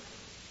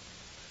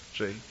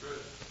 See?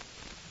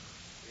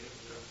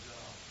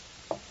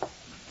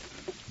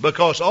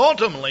 Because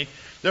ultimately,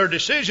 there are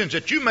decisions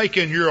that you make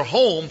in your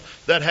home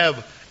that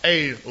have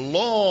a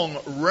long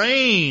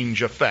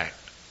range effect.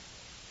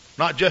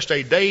 Not just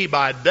a day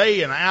by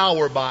day and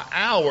hour by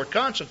hour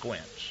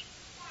consequence.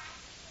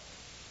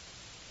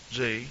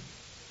 See?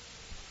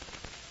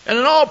 And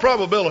in all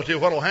probability,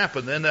 what will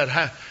happen then,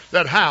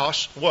 that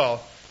house,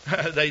 well,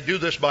 they do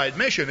this by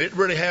admission, it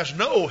really has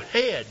no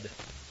head.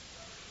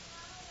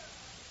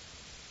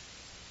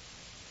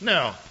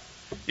 Now,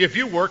 if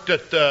you worked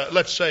at,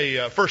 let's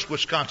say, First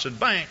Wisconsin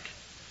Bank,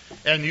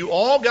 and you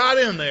all got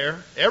in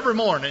there every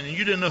morning and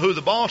you didn't know who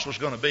the boss was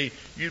going to be,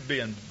 you'd be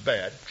in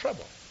bad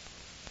trouble.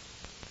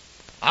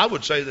 I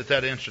would say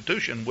that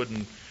institution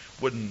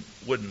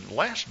wouldn't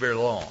last very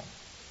long.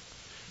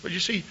 But you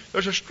see,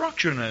 there's a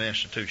structure in that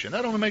institution.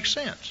 That only makes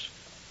sense.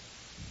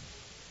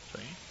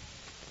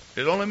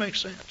 See? It only makes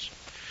sense.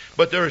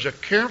 But there is a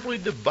carefully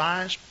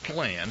devised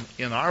plan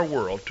in our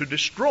world to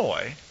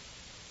destroy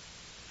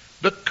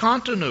the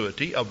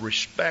continuity of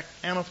respect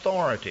and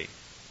authority.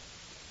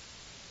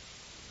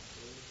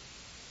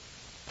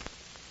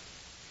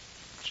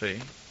 See?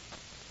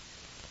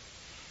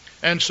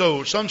 And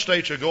so some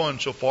states are going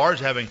so far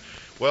as having,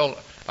 well,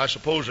 I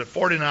suppose that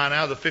 49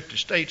 out of the 50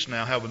 states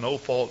now have a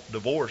no-fault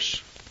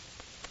divorce.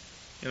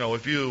 You know,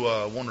 if you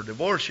want a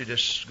divorce, you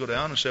just go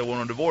down and say, I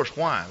want a divorce.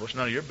 Why? Well, it's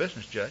none of your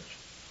business, Judge.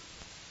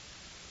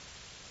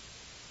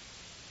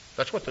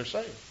 That's what they're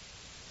saying.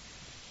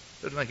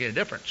 Doesn't make any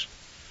difference.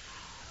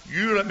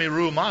 You let me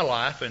rule my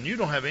life, and you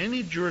don't have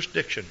any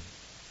jurisdiction.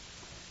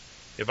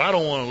 If I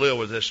don't want to live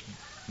with this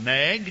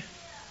nag,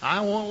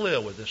 I won't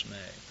live with this nag.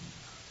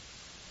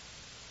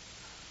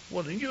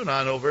 Well, then you and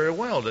I know very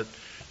well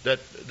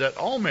that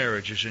all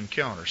marriages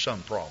encounter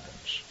some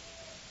problems.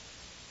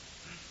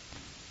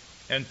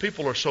 And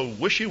people are so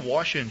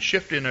wishy-washy and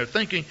shifty in their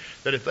thinking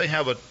that if they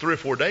have 3 or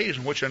 4 days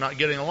in which they're not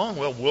getting along,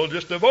 well, we'll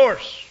just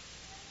divorce.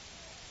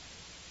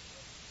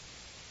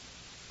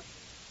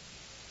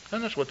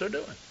 And that's what they're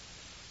doing.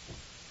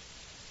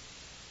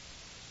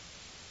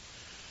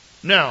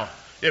 Now,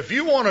 if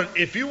you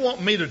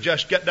want me to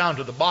just get down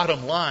to the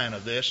bottom line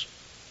of this,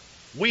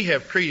 we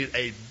have created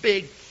a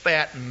big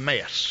fat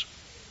mess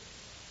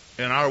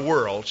in our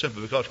world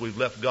simply because we've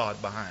left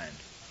God behind.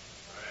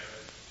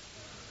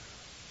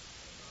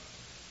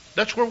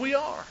 That's where we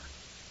are.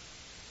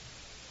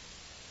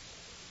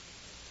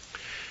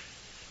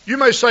 You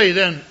may say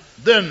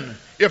then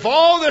if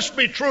all this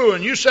be true,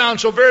 and you sound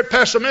so very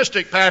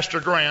pessimistic, Pastor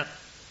Grant,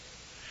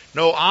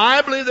 no,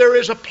 I believe there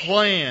is a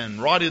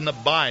plan right in the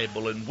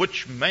Bible in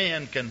which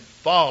man can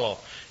follow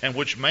and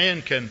which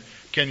man can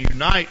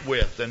unite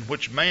with and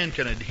which man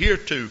can adhere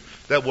to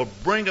that will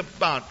bring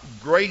about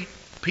great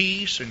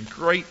peace and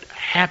great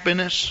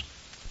happiness.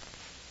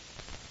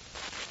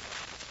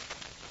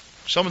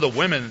 Some of the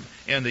women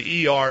in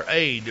the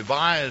ERA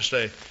devised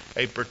a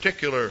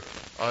particular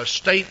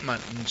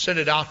statement and sent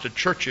it out to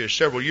churches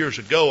several years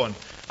ago, and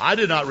I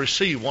did not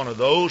receive one of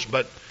those,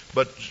 but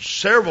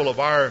several of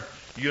our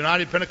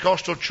United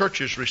Pentecostal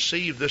churches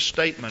received this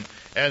statement,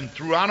 and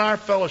throughout our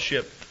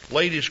fellowship,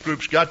 ladies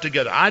groups got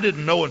together. I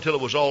didn't know until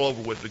it was all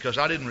over with because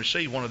I didn't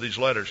receive one of these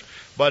letters,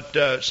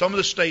 but some of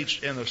the states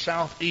in the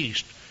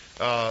southeast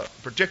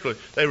particularly,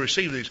 they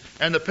received these,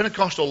 and the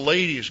Pentecostal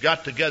ladies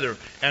got together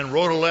and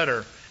wrote a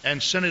letter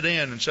and sent it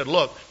in and said,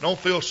 look, don't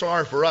feel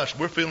sorry for us.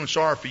 We're feeling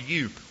sorry for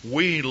you.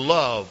 We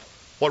love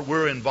what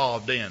we're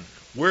involved in.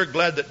 We're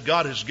glad that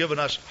God has given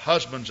us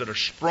husbands that are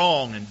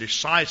strong and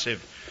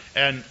decisive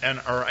and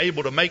are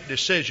able to make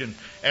decisions.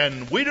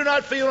 And we do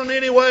not feel in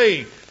any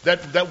way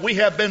that we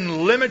have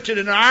been limited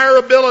in our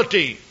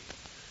ability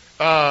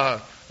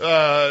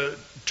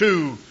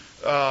to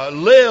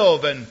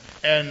live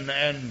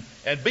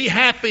and be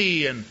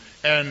happy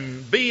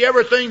and be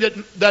everything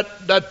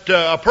that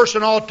a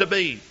person ought to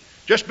be.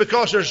 Just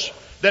because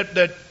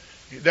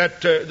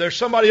there's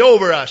somebody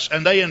over us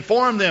and they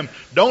inform them,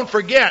 don't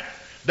forget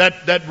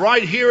that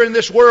right here in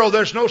this world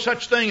there's no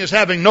such thing as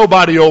having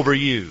nobody over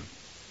you.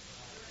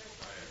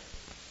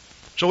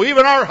 So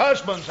even our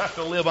husbands have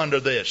to live under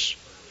this.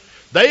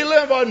 They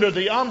live under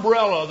the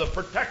umbrella, the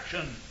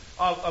protection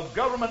of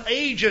government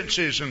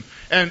agencies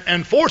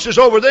and forces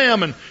over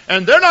them,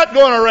 and they're not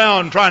going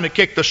around trying to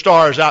kick the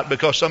stars out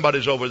because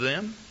somebody's over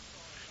them.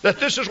 That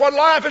this is what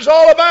life is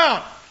all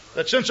about.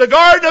 That since the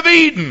Garden of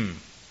Eden,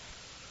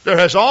 there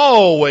has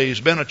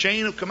always been a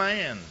chain of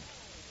command.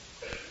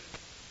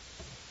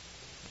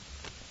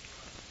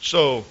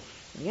 So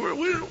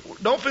we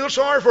don't feel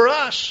sorry for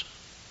us.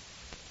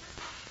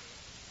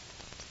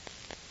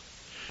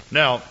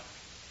 Now,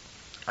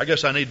 I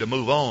guess I need to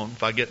move on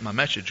if I get my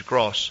message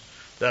across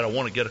that I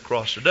want to get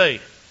across today.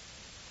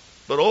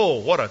 But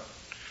what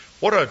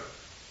a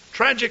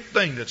tragic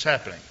thing that's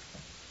happening.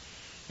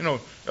 You know,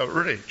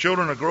 really,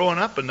 children are growing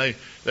up and they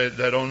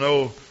don't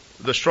know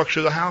the structure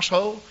of the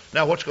household.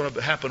 Now what's going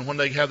to happen when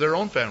they have their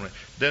own family?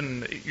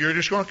 Then you're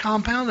just going to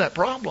compound that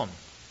problem.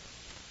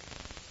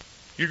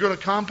 You're going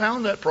to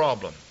compound that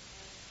problem.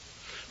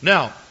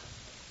 Now,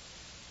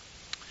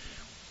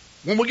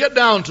 when we get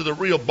down to the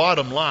real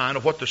bottom line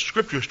of what the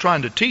Scripture is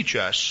trying to teach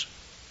us,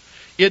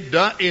 it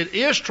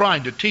is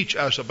trying to teach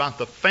us about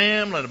the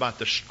family and about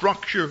the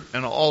structure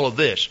and all of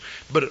this.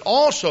 But it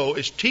also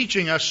is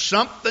teaching us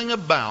something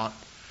about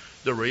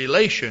the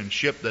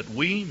relationship that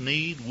we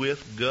need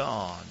with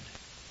God.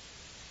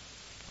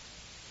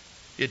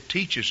 It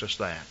teaches us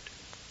that.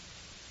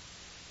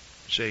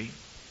 See?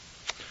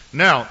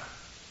 Now,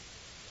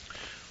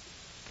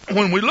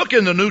 when we look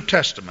in the New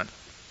Testament,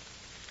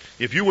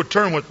 if you would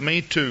turn with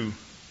me to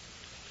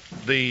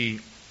the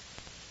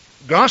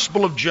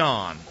Gospel of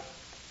John.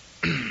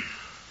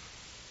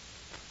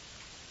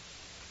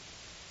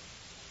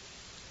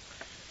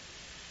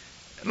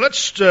 Let's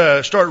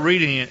start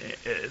reading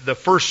the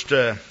first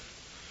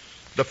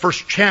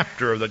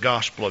chapter of the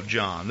Gospel of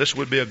John. This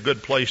would be a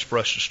good place for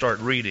us to start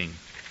reading.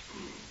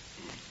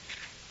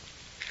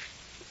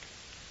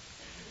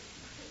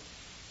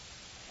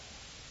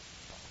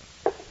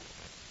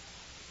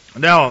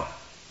 Now,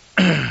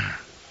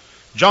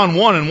 John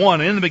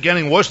 1:1, in the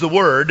beginning was the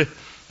Word,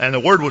 and the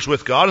Word was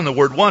with God, and the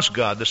Word was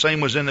God. The same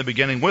was in the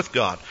beginning with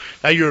God.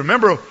 Now you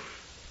remember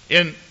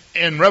in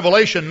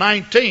Revelation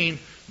 19,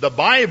 the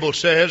Bible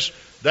says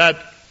that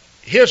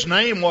His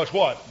name was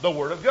what? The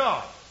Word of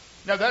God.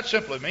 Now that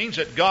simply means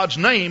that God's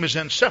name is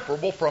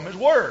inseparable from His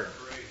Word.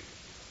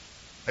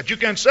 That you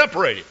can't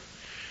separate it.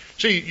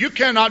 See, you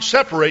cannot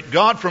separate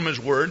God from His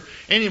Word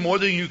any more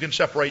than you can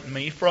separate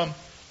me from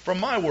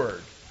my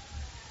Word.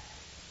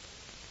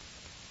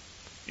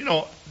 You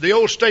know, the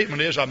old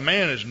statement is, a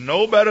man is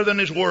no better than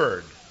his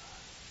word.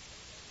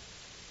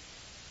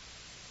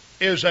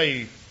 Is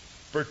a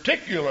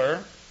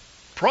particular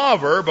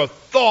proverb, a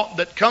thought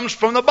that comes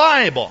from the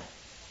Bible.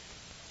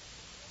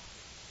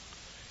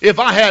 If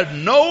I had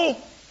no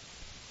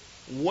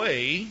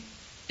way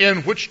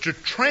in which to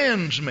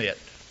transmit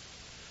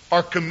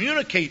or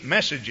communicate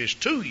messages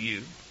to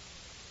you,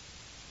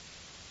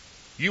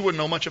 you wouldn't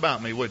know much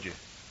about me, would you?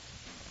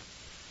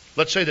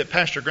 Let's say that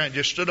Pastor Grant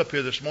just stood up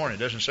here this morning,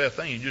 doesn't say a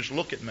thing, he just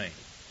look at me.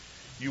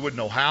 You wouldn't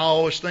know how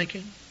I was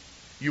thinking.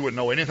 You wouldn't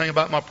know anything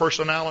about my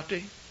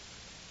personality.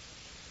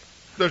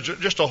 There's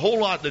just a whole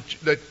lot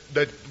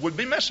that would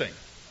be missing.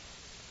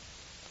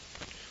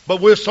 But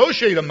we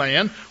associate a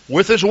man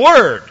with his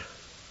word.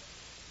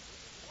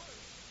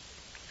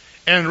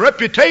 And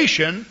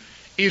reputation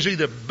is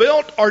either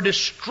built or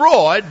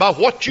destroyed by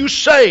what you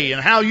say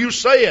and how you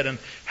say it and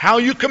how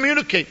you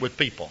communicate with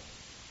people.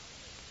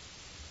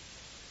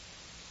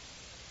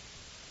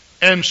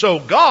 And so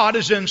God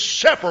is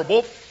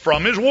inseparable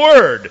from His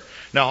Word.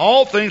 Now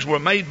all things were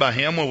made by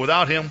Him, and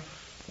without Him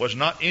was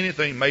not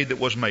anything made that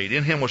was made.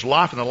 In Him was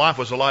life, and the life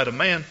was the light of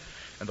man.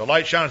 And the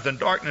light shineth in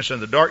darkness,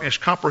 and the darkness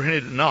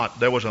comprehended it not.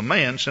 There was a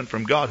man sent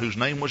from God whose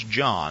name was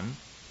John.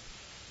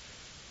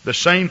 The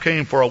same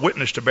came for a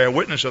witness to bear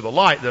witness of the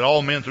light, that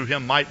all men through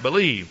him might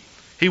believe.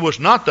 He was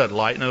not that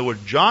light. In other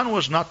words, John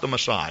was not the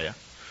Messiah.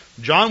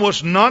 John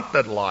was not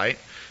that light,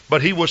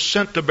 but he was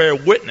sent to bear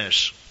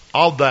witness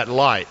of that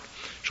light.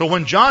 So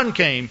when John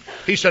came,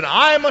 he said,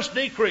 I must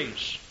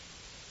decrease,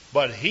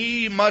 but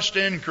he must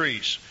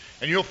increase.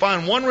 And you'll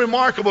find one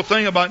remarkable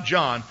thing about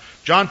John.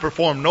 John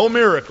performed no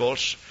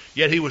miracles,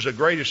 yet he was the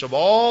greatest of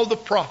all the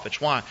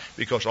prophets. Why?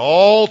 Because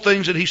all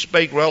things that he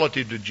spake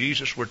relative to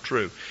Jesus were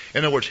true.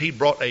 In other words, he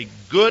brought a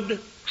good,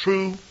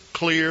 true,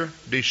 clear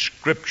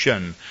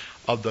description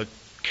of the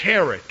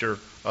character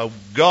of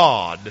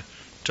God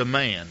to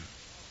man.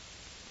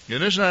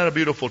 And isn't that a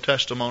beautiful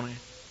testimony?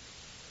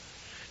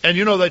 And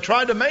you know, they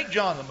tried to make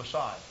John the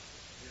Messiah.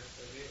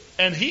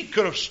 And he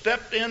could have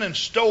stepped in and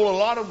stole a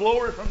lot of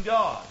glory from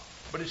God.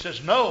 But he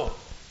says, no,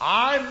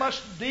 I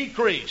must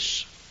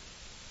decrease.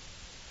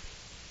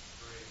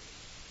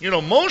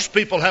 most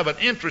people have an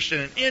interest in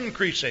it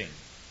increasing.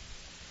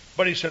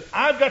 But he said,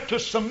 I've got to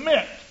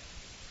submit.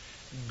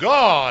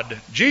 God,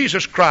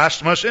 Jesus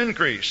Christ, must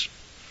increase.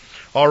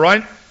 All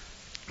right?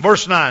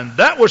 Verse 9,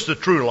 that was the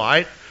true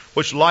light,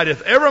 which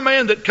lighteth every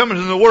man that cometh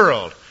into the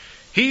world.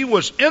 He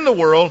was in the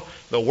world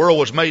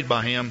was made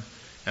by him,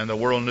 and the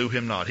world knew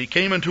him not. He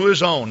came into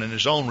his own, and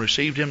his own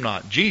received him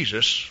not.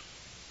 Jesus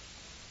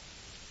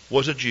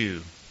was a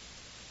Jew,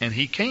 and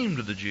he came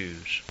to the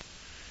Jews,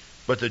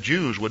 but the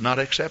Jews would not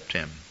accept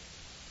him.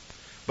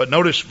 But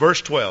notice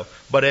verse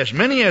 12, but as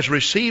many as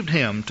received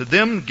him, to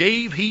them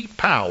gave he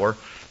power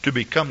to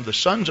become the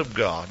sons of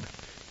God,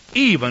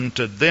 even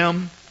to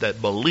them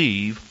that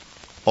believe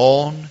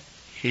on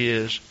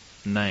his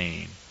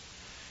name.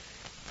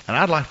 And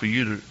I'd like for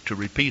you to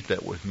repeat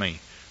that with me.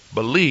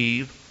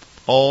 Believe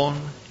on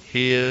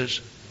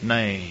his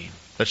name.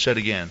 Let's say it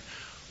again.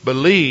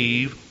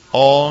 Believe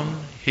on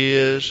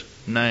his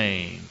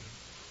name.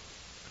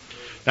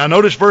 Now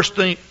notice verse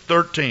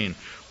 13.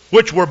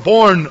 Which were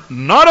born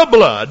not of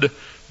blood,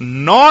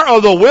 nor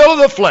of the will of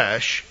the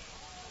flesh,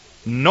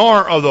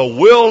 nor of the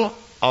will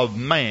of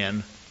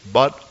man,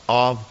 but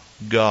of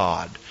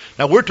God.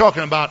 Now we're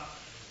talking about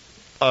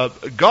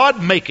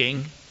God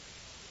making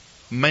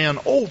man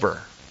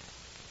over.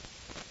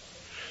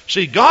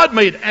 See, God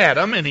made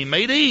Adam and he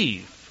made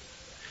Eve.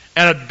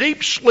 And a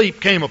deep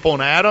sleep came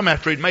upon Adam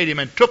after he'd made him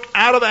and took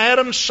out of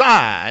Adam's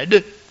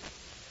side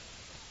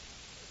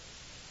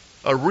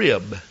a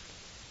rib.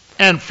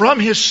 And from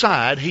his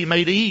side he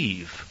made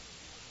Eve.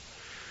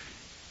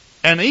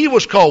 And Eve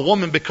was called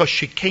woman because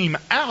she came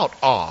out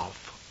of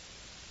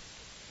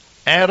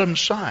Adam's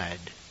side.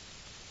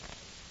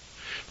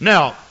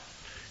 Now,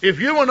 if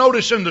you will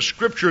notice in the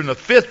scripture in the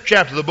 5th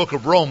chapter of the book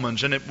of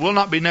Romans, and it will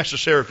not be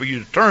necessary for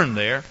you to turn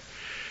there,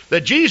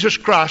 that Jesus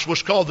Christ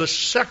was called the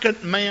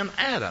second man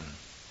Adam.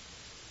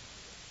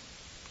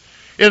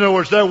 In other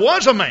words, there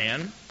was a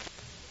man,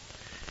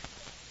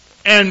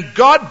 and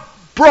God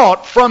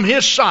brought from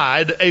his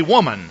side a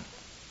woman,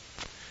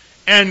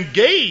 and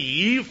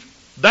gave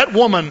that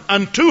woman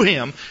unto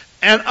him,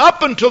 and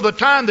up until the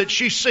time that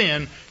she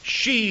sinned,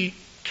 she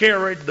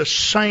carried the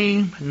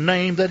same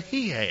name that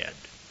he had.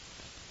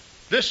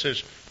 This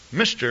is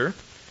Mr.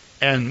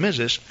 and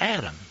Mrs.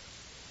 Adam.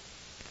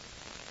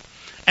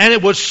 And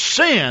it was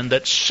sin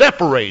that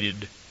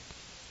separated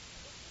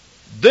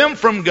them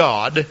from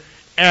God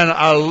and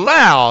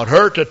allowed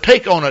her to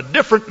take on a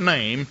different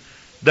name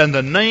than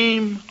the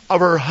name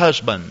of her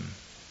husband.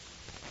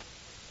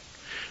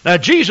 Now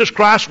Jesus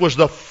Christ was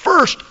the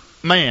first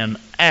man,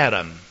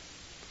 Adam.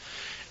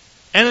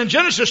 And in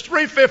Genesis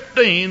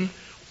 3:15,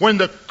 when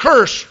the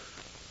curse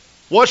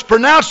was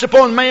pronounced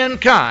upon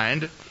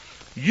mankind,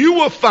 you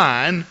will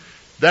find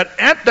that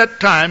at that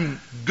time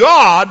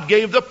God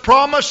gave the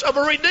promise of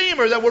a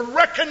Redeemer that would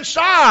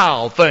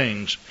reconcile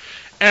things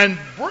and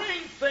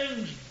bring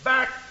things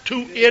back to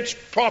its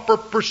proper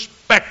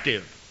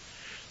perspective.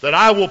 That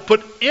I will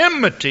put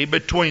enmity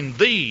between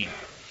thee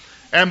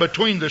and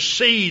between the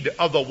seed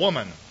of the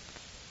woman.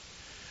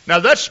 Now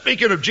that's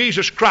speaking of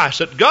Jesus Christ,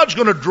 that God's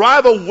going to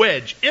drive a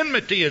wedge.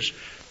 Enmity is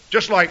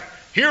just like,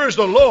 here is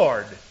the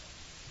Lord,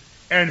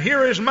 and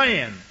here is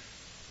man.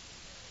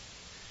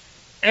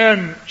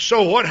 And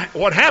so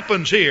what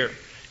happens here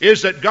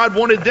is that God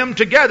wanted them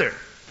together.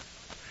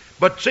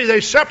 But see, they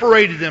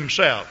separated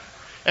themselves.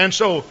 And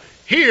so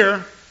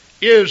here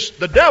is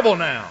the devil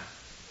now.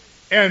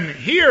 And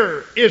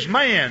here is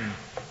man.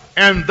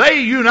 And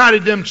they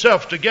united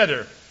themselves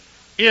together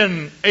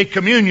in a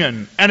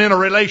communion and in a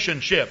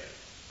relationship.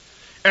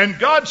 And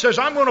God says,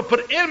 I'm going to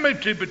put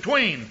enmity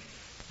between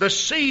the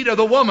seed of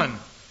the woman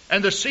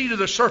and the seed of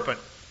the serpent.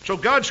 So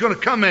God's going to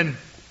come and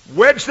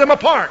wedge them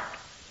apart.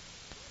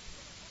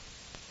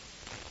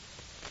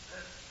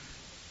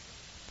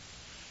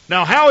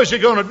 Now, how is he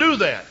going to do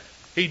that?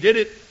 He did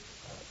it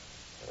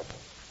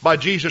by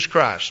Jesus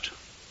Christ.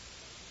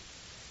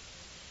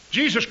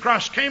 Jesus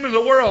Christ came into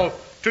the world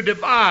to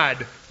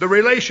divide the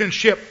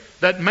relationship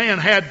that man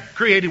had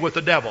created with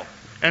the devil.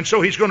 And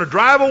so he's going to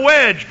drive a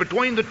wedge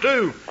between the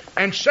two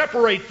and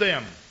separate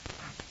them.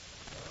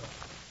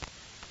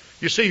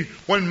 You see,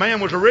 when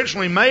man was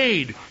originally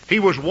made, he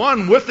was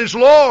one with his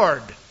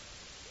Lord.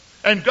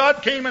 And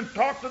God came and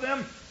talked to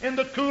them in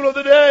the cool of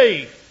the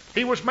day.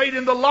 He was made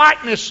in the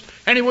likeness,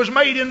 and he was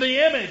made in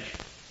the image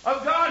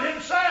of God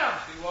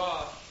himself. He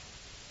was.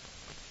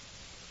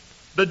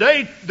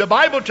 The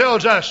Bible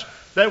tells us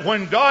that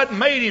when God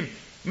made him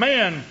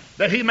man,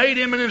 that he made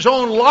him in his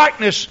own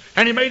likeness,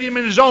 and he made him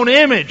in his own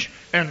image.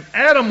 And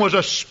Adam was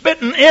a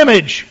spitting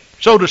image,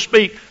 so to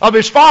speak, of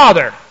his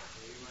father.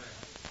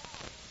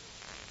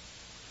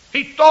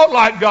 He thought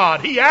like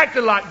God. He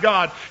acted like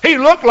God. He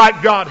looked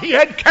like God. He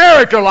had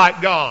character like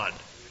God.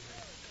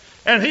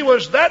 And he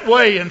was that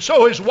way, and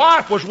so his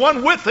wife was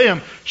one with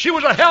him. She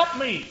was a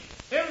helpmeet,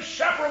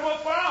 inseparable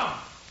from.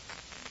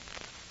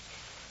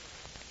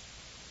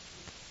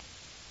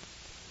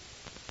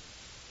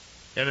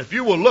 And if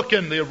you will look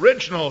in the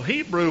original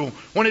Hebrew,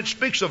 when it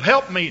speaks of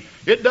helpmeet,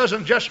 it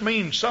doesn't just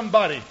mean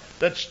somebody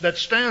that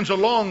stands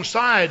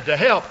alongside to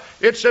help.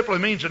 It simply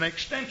means an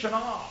extension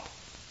of.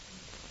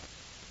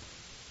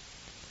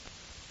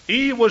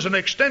 Eve was an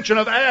extension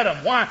of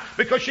Adam. Why?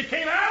 Because she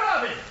came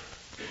out of him.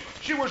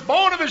 She was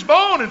bone of his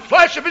bone and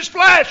flesh of his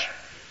flesh.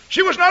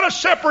 She was not a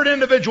separate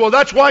individual.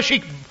 That's why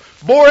she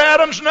bore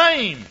Adam's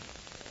name.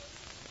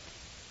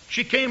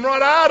 She came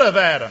right out of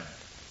Adam.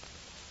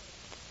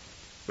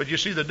 But you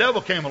see, the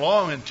devil came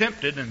along and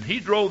tempted, and he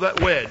drove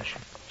that wedge,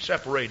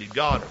 separated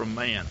God from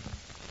man.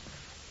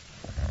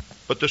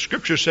 But the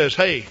Scripture says,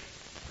 hey,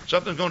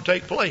 something's going to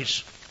take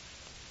place.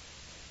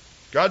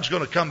 God's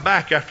going to come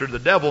back after the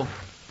devil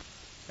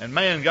and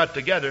man got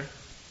together.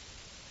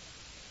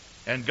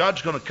 And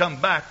God's going to come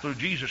back through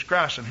Jesus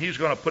Christ, and He's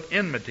going to put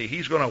enmity.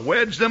 He's going to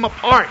wedge them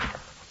apart.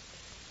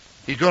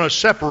 He's going to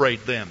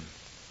separate them.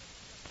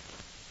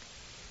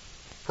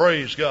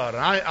 Praise God.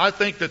 And I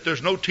think that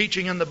there's no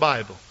teaching in the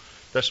Bible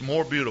that's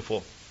more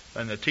beautiful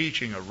than the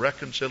teaching of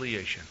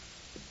reconciliation.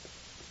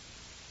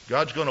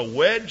 God's going to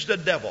wedge the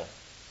devil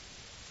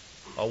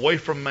away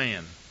from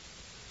man.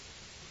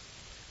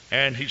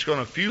 And He's going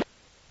to fuse.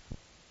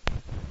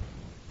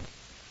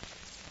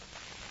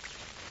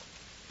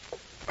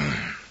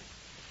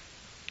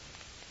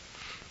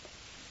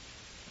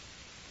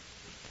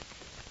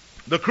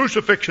 The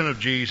crucifixion of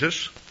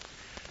Jesus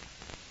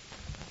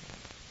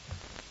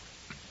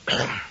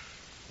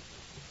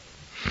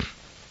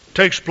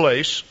takes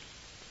place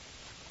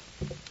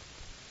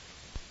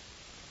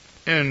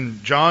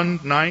in John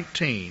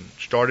 19,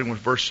 starting with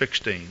verse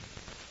 16.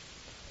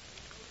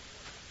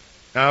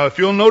 Now, if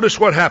you'll notice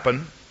what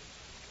happened,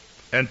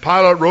 and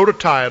Pilate wrote a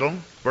title,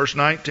 verse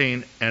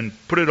 19, and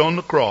put it on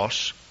the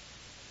cross,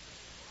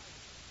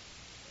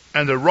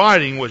 and the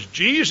writing was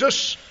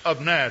Jesus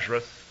of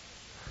Nazareth,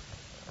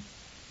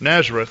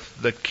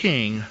 the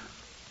King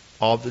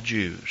of the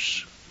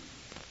Jews.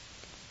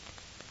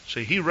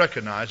 See, he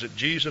recognized that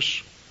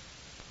Jesus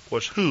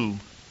was who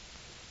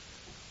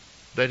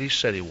that he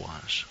said he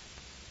was.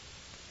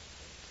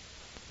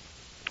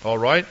 All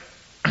right.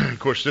 Of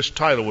course, this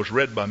title was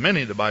read by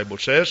many, the Bible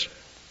says.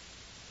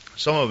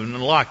 Some of them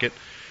didn't like it.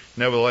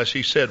 Nevertheless,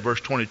 he said,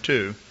 verse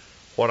 22,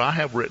 what I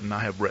have written, I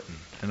have written.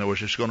 In other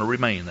words, it's going to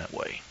remain that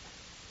way.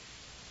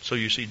 So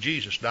you see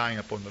Jesus dying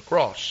upon the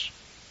cross.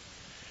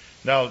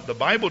 Now, the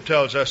Bible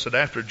tells us that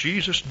after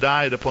Jesus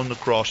died upon the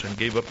cross and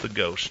gave up the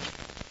ghost,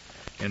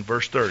 in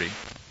verse 30,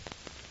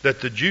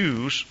 that the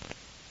Jews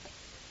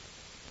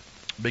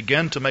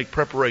began to make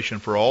preparation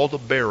for the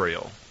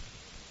burial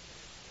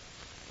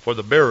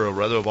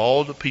of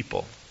all the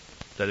people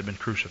that had been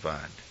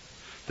crucified.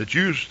 The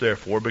Jews,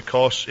 therefore,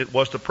 because it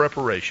was the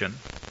preparation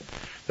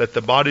that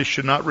the bodies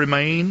should not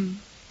remain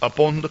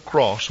upon the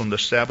cross on the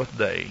Sabbath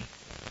day,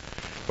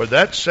 for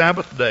that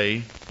Sabbath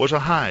day was a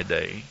high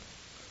day,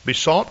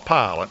 besought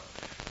Pilate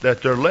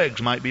that their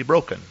legs might be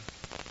broken,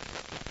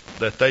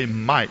 that they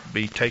might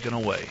be taken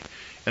away.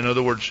 In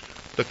other words,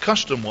 the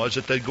custom was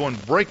that they'd go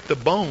and break the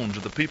bones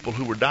of the people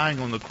who were dying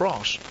on the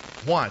cross.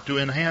 Why? To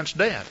enhance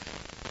death.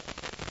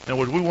 In other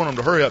words, we want them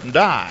to hurry up and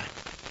die.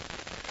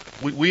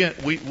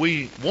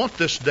 We want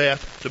this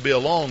death to be a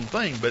long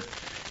thing, but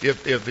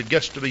if it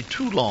gets to be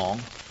too long,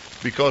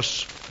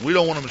 because we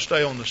don't want them to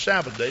stay on the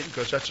Sabbath day,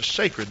 because that's a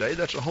sacred day,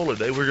 that's a holy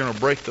day, we're going to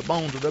break the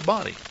bones of their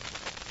body,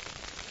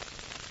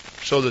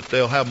 so that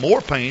they'll have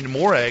more pain,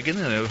 more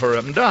agony, and they'll hurry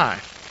up and die.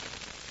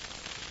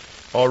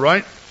 All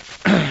right?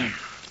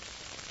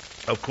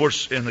 Of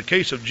course, in the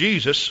case of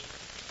Jesus,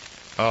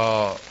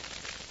 not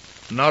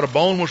a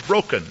bone was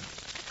broken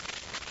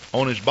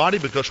on his body,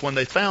 because when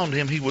they found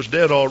him, he was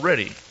dead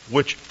already,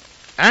 which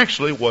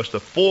actually was the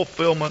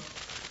fulfillment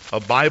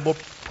of Bible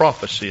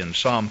prophecy in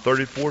Psalm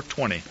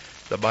 34:20.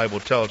 The Bible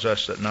tells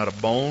us that not a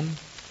bone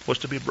was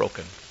to be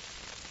broken.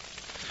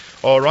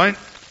 All right?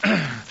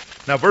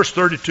 Now, verse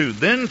 32,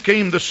 then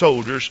came the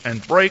soldiers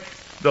and brake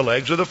the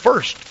legs of the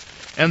first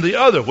and the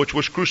other, which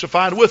was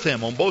crucified with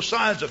him. On both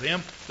sides of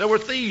him, there were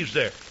thieves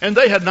there, and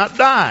they had not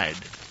died,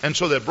 and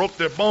so they broke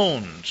their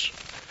bones.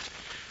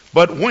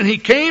 But when he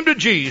came to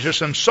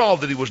Jesus and saw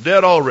that he was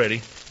dead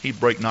already, he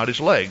brake not his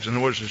legs. In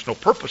other words, there's no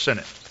purpose in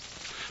it.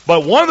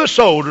 But one of the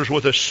soldiers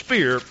with a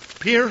spear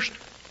pierced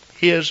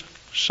his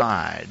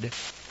side,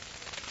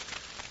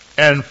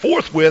 and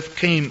forthwith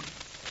came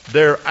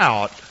there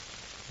out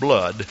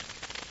blood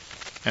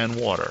and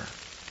water.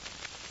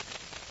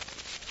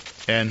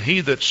 And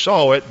he that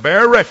saw it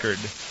bare record,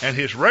 and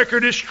his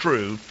record is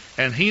true,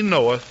 and he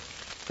knoweth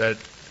that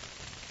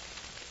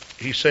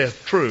he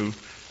saith true,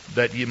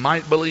 that ye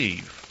might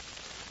believe.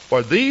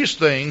 For these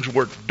things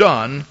were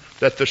done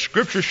that the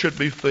Scripture should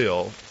be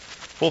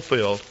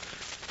fulfilled.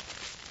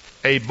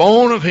 A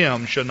bone of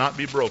him shall not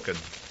be broken.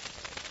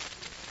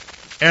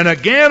 And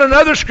again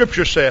another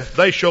Scripture saith,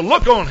 they shall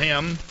look on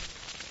him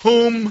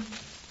whom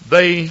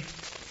they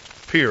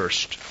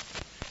pierced.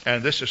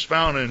 And this is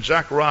found in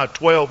Zechariah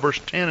 12, verse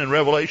 10, and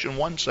Revelation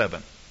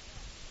 1:7.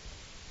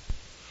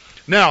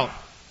 Now,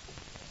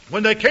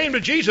 when they came to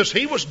Jesus,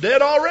 he was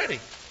dead already.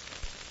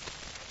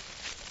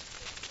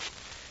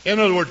 In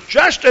other words,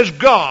 just as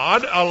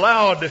God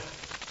allowed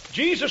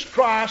Jesus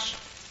Christ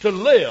to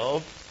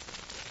live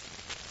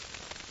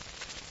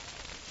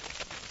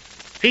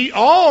He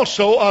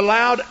also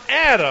allowed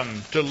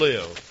Adam to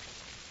live.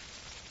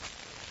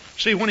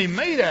 See, when He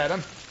made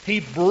Adam, He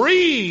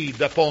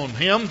breathed upon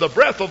him the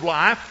breath of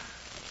life.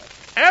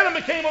 Adam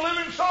became a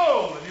living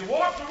soul, and he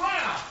walked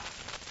around.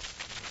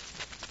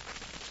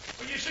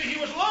 But you see, he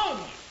was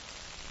lonely.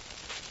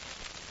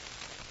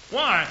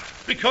 Why?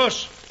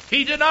 Because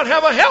he did not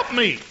have a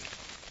helpmeet.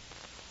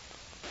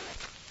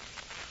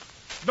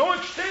 No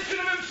extension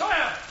of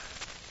himself.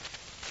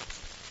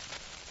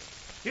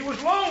 He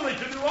was lonely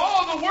to do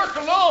all the work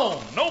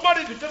alone.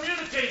 Nobody to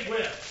communicate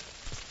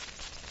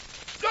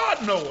with.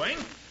 God knowing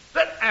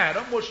that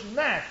Adam was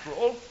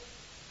natural,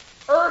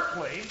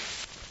 earthly,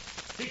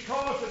 He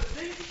caused a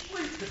deep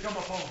sleep to come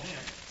upon him.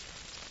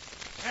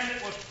 And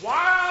it was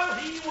while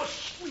he was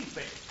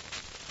sleeping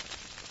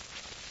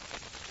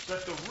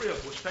that the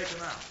rib was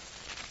taken out.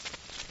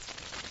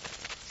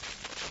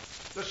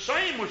 The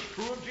same was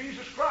true of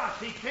Jesus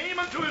Christ. He came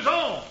unto His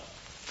own.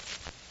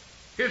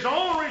 His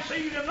own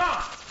received Him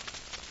not.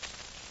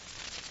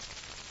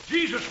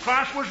 Jesus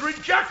Christ was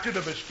rejected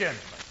of His kinsmen.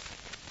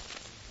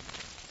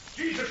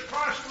 Jesus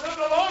Christ lived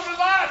a lonely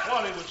life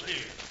while He was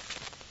here.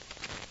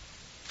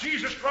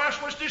 Jesus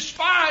Christ was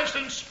despised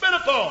and spit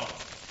upon.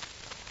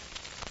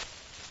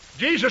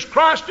 Jesus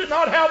Christ did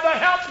not have the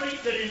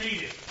helpmeet that He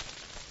needed.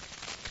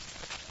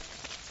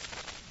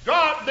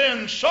 God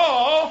then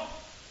saw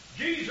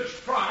Jesus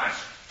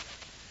Christ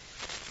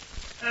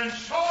and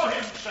saw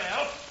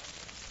Himself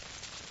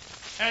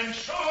and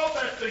saw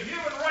that the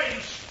human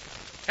race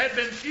had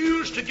been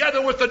fused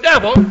together with the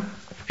devil,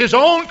 His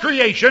own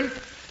creation.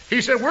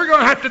 He said, we're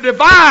going to have to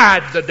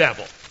divide the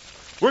devil.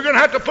 We're going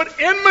to have to put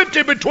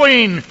enmity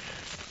between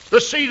the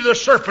seed of the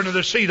serpent and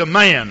the seed of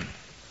man.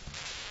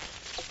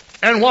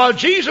 And while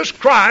Jesus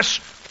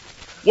Christ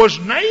was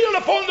nailed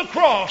upon the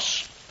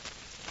cross,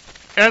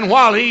 and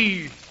while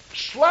He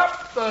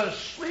slept the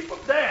sleep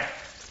of death,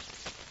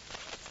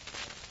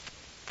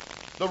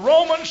 the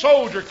Roman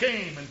soldier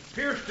came and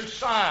pierced His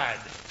side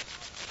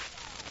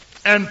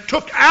and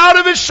took out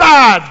of His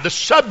side the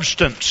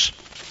substance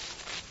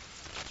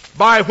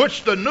by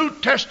which the New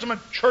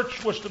Testament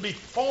church was to be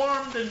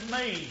formed and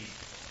made.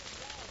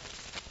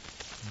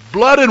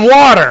 Blood and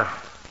water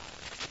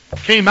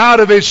came out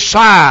of His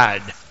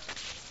side.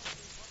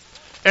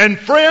 And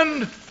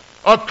friend,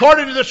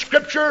 according to the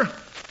Scripture,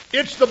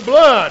 it's the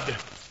blood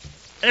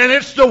and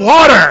it's the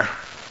water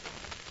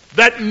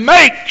that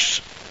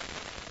makes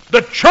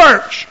the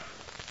church,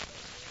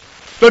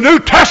 the New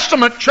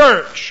Testament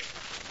church,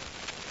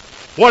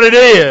 what it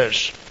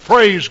is.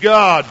 Praise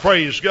God,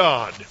 praise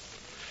God.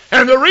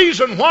 And the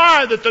reason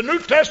why that the New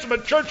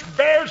Testament church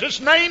bears its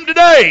name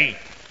today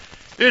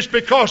is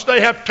because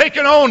they have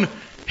taken on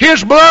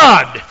His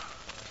blood.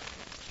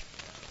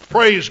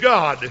 Praise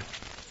God.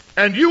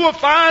 And you will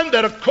find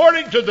that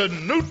according to the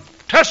New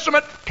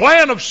Testament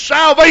plan of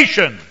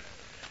salvation,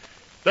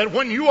 that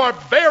when you are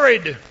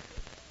buried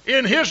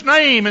in His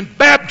name in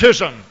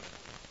baptism,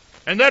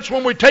 and that's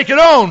when we take it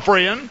on,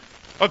 friend,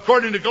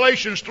 according to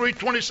Galatians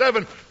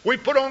 3:27, we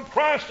put on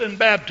Christ in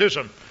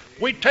baptism.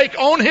 We take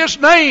on His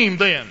name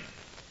then.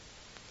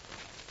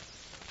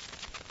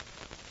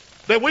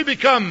 That we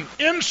become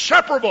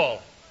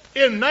inseparable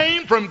in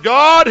name from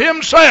God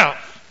Himself.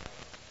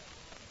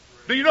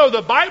 Do you know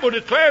the Bible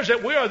declares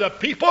that we are the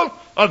people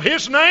of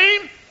His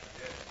name?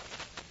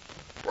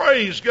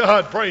 Praise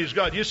God, praise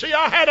God. You see,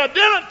 I had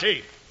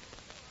identity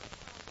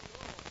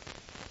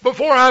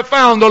before I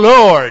found the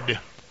Lord.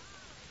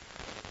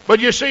 But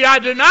you see, I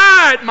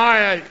denied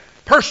my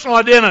personal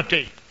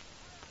identity.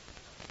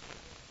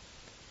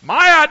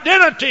 My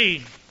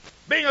identity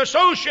being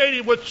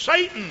associated with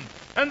Satan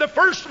and the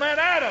first man,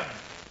 Adam,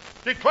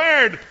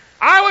 declared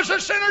I was a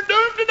sinner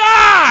doomed to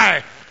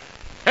die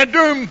and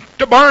doomed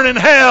to burn in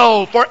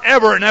hell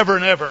forever and ever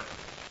and ever.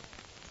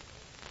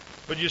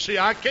 But you see,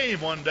 I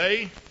came one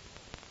day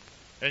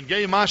and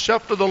gave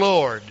myself to the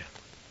Lord.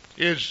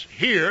 Is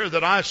here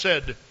that I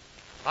said,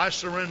 I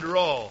surrender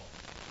all.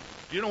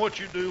 Do you know what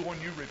you do when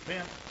you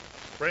repent,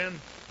 friend?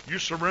 You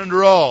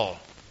surrender all.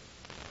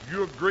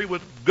 You agree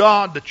with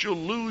God that you'll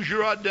lose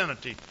your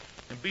identity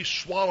and be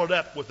swallowed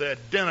up with the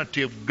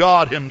identity of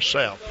God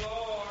Himself.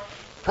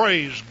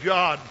 Praise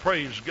God,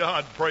 praise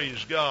God,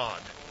 praise God.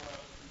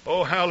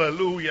 Oh,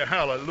 hallelujah,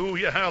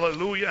 hallelujah,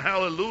 hallelujah,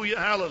 hallelujah,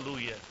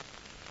 hallelujah.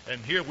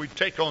 And here we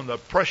take on the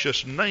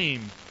precious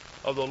name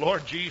of the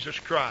Lord Jesus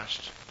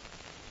Christ.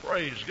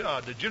 Praise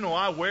God. Did you know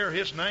I wear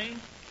His name?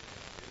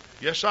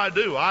 Yes, I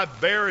do. I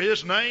bear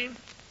His name.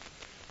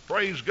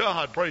 Praise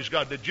God, praise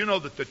God. Did you know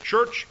that the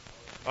church,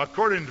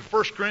 according to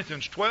 1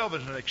 Corinthians 12,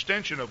 is an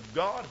extension of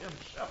God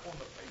Himself on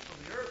the face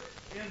of the earth,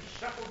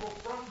 inseparable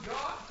from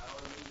God?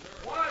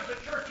 Why is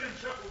the church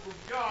inseparable from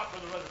God,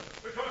 Brother Brother?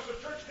 Because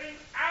the church came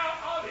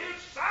out of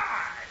His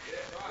side.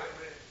 Yes, right.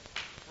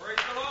 Praise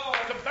the Lord.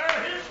 To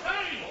bear His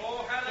name.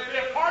 Oh, to be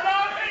a part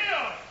of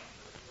Him.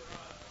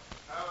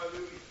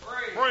 Hallelujah.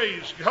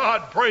 Praise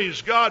God,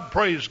 praise God,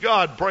 praise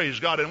God, praise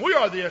God. And we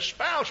are the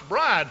espoused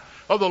bride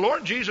of the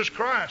Lord Jesus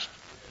Christ.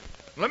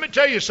 Let me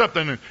tell you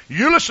something.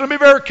 You listen to me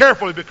very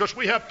carefully, because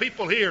we have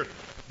people here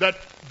that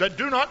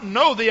do not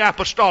know the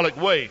apostolic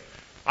way.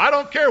 I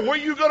don't care where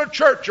you go to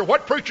church or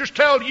what preachers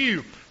tell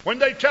you. When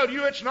they tell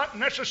you it's not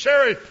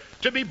necessary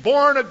to be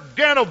born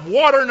again of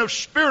water and of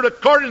Spirit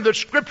according to the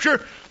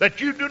Scripture,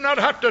 that you do not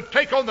have to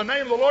take on the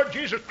name of the Lord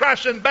Jesus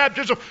Christ in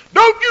baptism,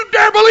 don't you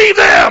dare believe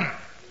them!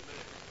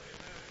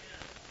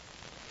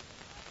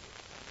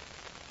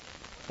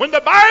 When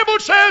the Bible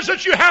says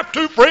that you have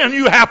to, friend,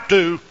 you have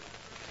to.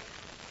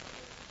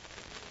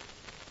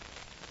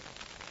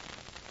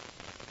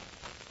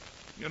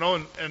 You know,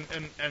 and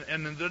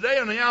in the day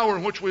and the hour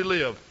in which we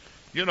live,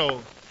 you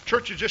know,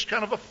 church is just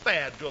kind of a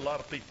fad to a lot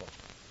of people.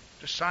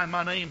 Just sign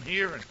my name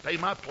here and pay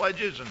my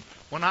pledges, and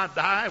when I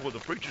die, well, the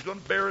preacher's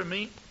going to bury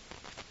me.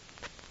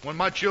 When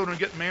my children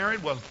get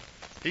married, well,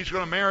 he's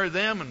going to marry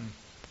them, and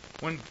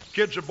when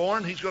kids are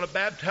born, he's going to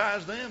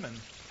baptize them, and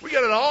we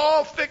get it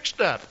all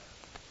fixed up.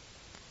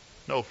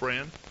 No,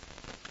 friend,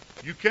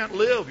 you can't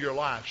live your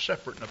life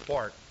separate and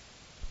apart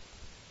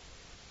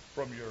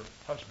from your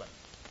husband.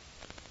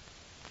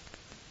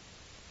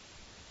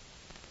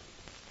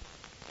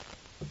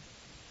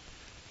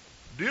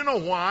 Do you know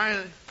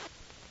why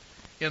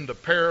in the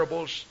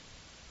parables,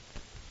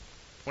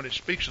 when it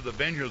speaks of the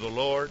vineyard of the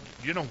Lord,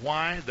 do you know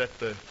why that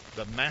the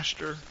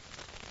master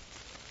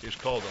is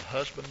called the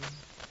husbandman?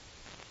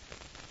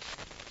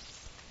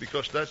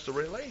 Because that's the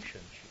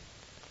relationship.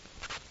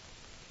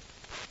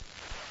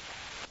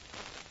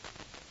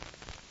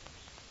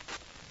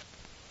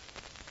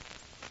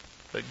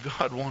 That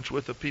God wants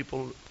with the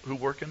people who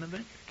work in the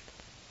vineyard.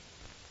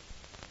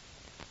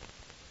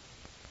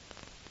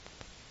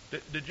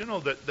 Did you know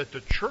that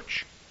the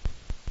church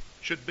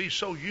should be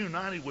so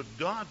united with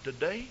God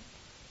today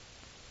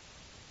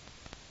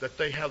that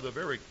they have the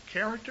very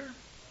character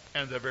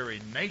and the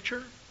very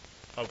nature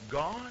of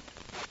God?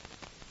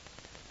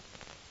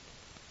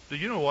 Do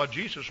you know why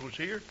Jesus was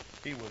here?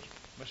 He was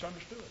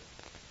misunderstood.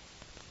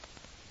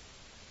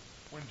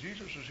 When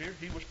Jesus was here,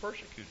 he was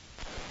persecuted.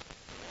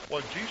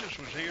 When Jesus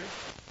was here,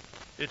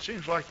 it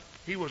seems like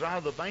he was out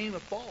of the vein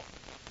of thought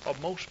of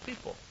most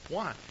people.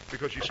 Why?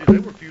 Because you see, they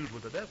were fused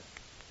with the devil.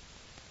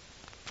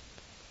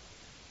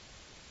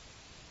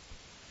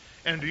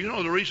 And do you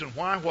know the reason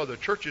why, while the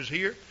church is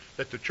here,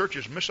 that the church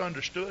is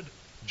misunderstood,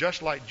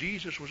 just like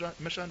Jesus was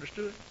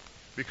misunderstood?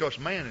 Because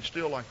man is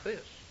still like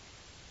this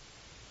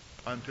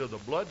until the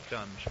blood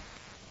comes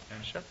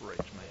and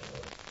separates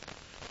man.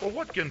 Well,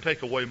 what can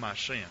take away my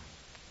sin?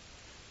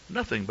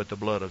 Nothing but the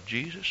blood of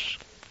Jesus.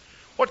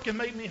 What can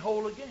make me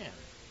whole again?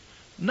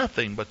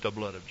 Nothing but the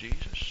blood of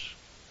Jesus.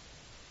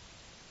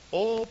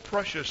 Oh,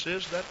 precious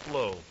is that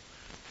flow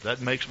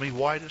that makes me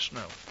white as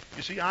snow.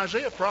 You see,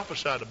 Isaiah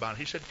prophesied about it.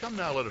 He said, "Come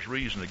now, let us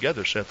reason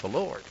together, saith the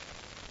Lord.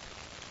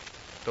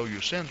 Though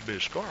your sins be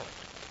as scarlet,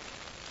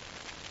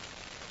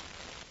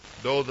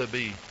 though they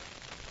be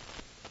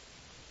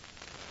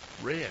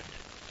red."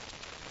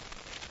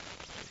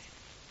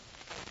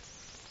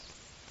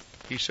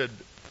 He said,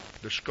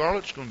 the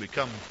scarlet's going to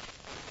become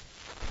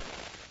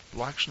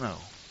like snow,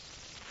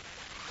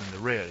 and the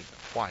red,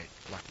 white,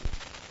 like wool.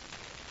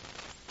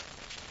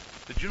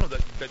 Did you know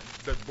that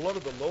the blood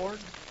of the Lord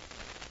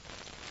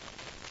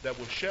that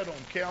was shed on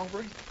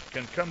Calvary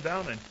can come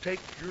down and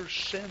take your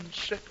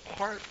sin-sick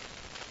heart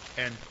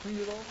and clean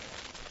it off?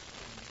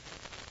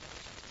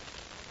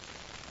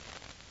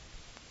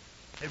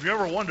 Have you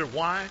ever wondered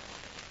why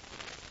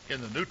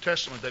in the New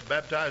Testament they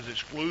baptize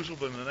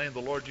exclusively in the name of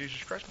the Lord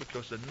Jesus Christ?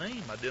 Because the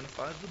name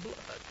identifies the blood.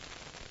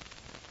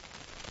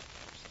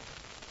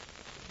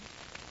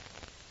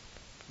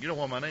 You know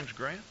why my name's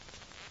Grant?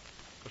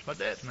 Because my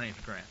dad's name's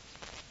Grant.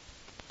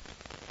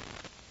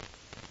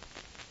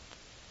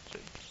 See?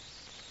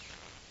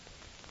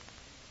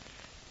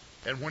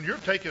 And when you're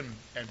taken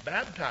and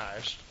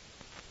baptized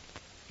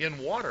in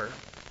water,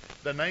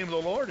 the name of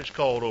the Lord is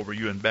called over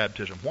you in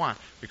baptism. Why?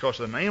 Because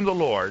the name of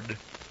the Lord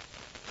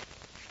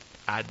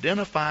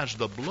identifies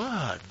the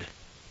blood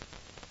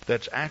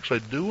that's actually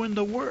doing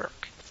the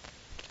work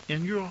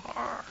in your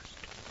heart.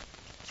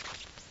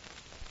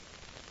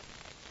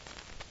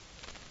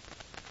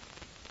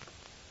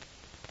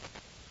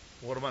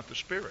 What about the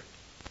Spirit?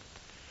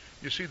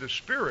 You see, the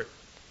Spirit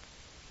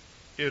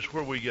is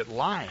where we get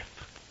life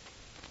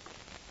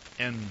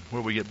and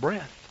where we get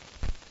breath.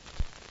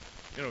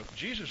 You know,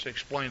 Jesus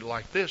explained it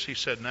like this. He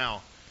said,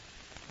 now,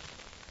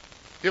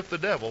 if the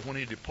devil, when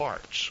he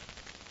departs,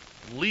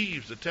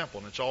 leaves the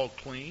temple and it's all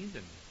cleaned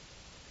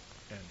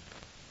and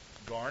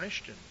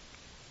garnished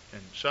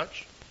and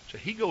such, so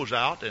he goes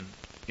out and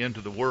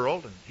into the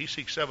world and he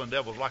seeks 7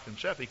 devils like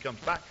himself. He comes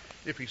back.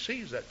 If he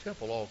sees that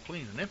temple all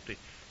clean and empty,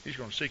 he's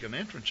going to seek an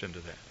entrance into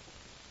that.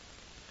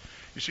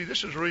 You see,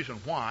 this is the reason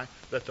why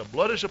that the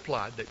blood is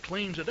applied that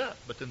cleans it up,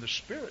 but then the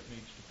Spirit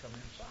needs to come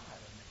inside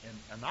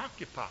and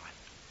occupy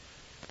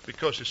it.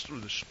 Because it's through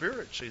the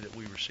Spirit, see, that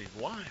we receive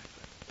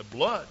life. The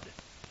blood.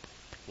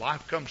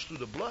 Life comes through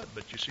the blood,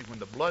 but you see, when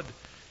the blood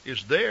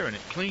is there and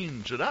it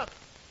cleans it up,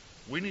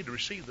 we need to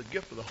receive the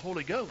gift of the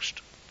Holy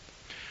Ghost.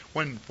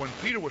 When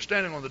Peter was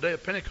standing on the day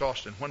of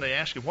Pentecost, and when they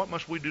asked him, what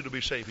must we do to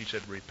be saved? He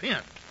said,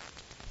 repent.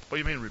 What do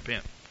you mean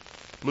repent?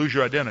 Lose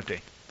your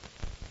identity.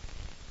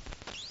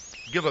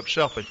 Give up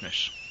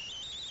selfishness.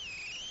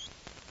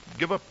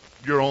 Give up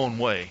your own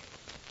way.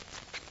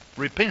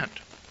 Repent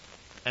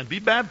and be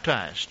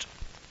baptized,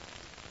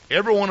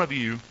 every one of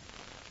you,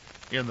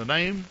 in the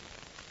name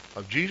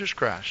of Jesus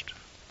Christ,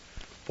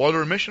 for the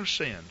remission of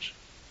sins,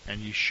 and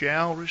ye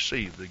shall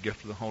receive the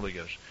gift of the Holy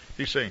Ghost.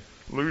 He's saying,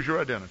 lose your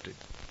identity.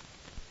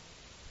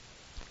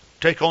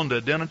 Take on the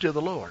identity of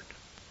the Lord.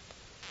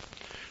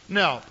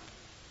 Now,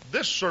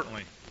 this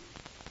certainly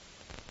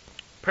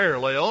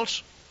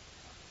parallels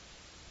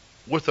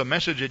with the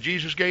message that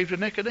Jesus gave to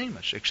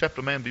Nicodemus. Except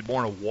a man be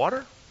born of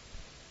water.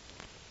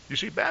 You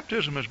see,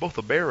 baptism is both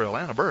a burial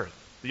and a birth.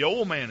 The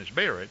old man is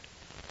buried,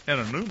 and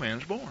a new man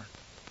is born.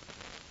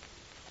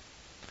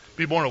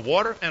 Be born of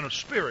water and of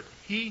spirit.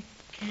 He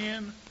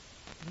cannot.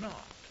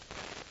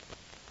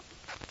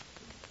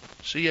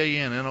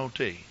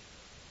 C-A-N-N-O-T.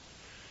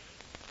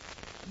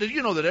 Did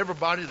you know that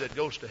everybody that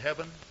goes to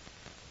heaven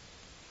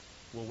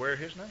will wear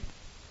his name?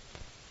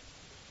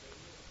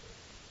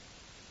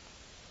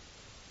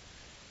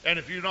 And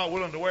if you're not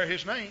willing to wear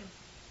his name,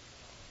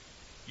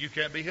 you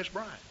can't be his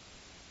bride.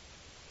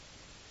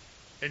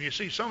 And you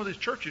see, some of these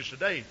churches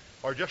today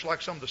are just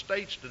like some of the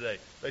states today.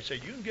 They say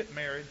you can get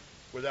married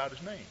without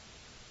his name.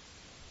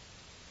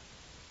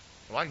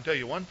 Well, I can tell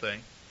you one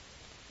thing.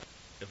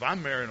 If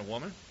I'm marrying a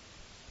woman,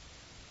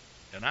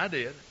 and I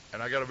did,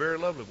 and I got a very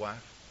lovely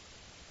wife,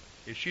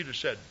 if she'd have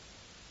said,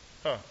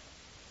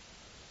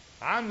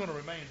 I'm going to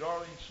remain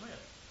Darlene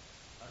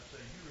Smith, I'd say,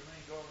 you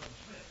remain Darlene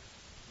Smith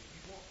if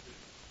you want to.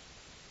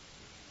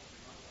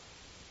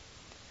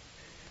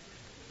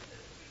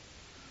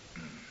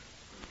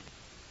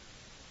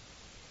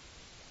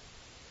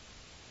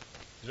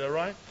 Is that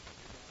right?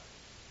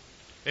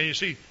 And you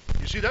see,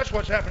 that's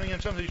what's happening in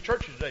some of these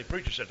churches today.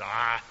 Preachers said,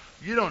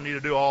 you don't need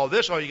to do all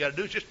this. All you got to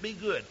do is just be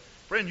good.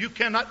 Friend, you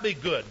cannot be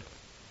good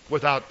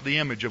without the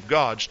image of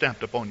God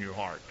stamped upon your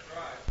heart.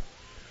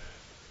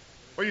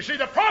 Well, you see,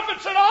 the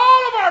prophet said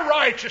all of our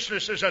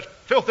righteousness is as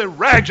filthy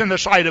rags in the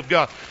sight of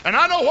God. And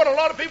I know what a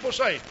lot of people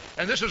say,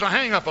 and this is a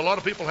hang-up a lot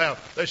of people have.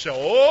 They say,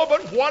 oh,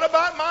 but what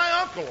about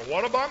my uncle? Or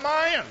what about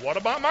my aunt? What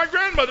about my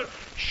grandmother?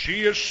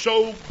 She is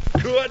so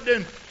good,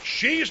 and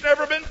she's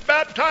never been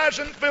baptized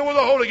and filled with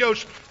the Holy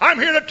Ghost. I'm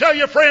here to tell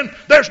you, friend,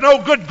 there's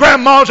no good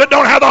grandmas that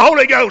don't have the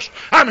Holy Ghost.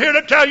 I'm here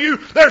to tell you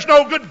there's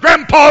no good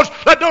grandpas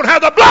that don't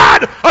have the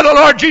blood of the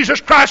Lord Jesus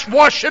Christ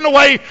washing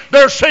away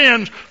their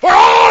sins. For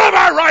all of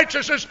our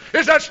righteousness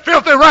is as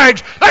filthy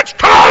rags. That's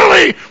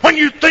totally when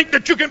you think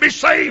that you can be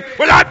saved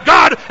without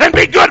God and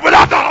be good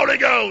without the Holy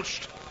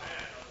Ghost.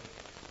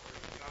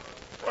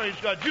 Praise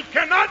God. You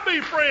cannot be,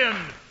 friend.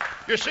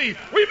 You see,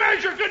 we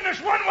measure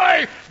goodness one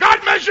way,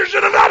 God measures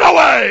it another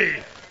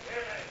way.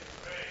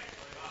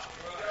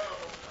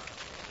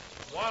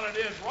 While it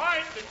is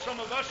right that some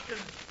of us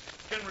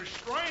can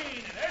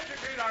restrain and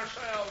educate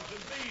ourselves and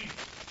be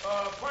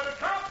quite a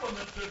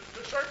compliment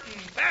to certain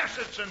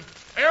facets and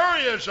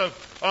areas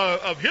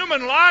of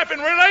human life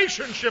and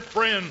relationship,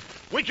 friend,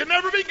 we can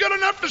never be good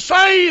enough to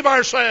save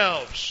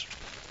ourselves.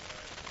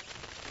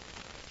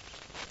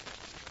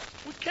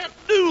 We can't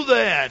do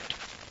that.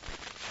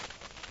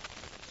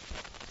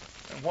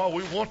 And while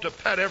we want to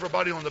pat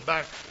everybody on the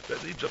back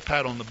that needs a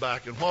pat on the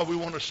back, and while we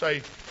want to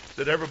say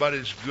that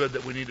everybody's good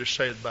that we need to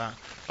say it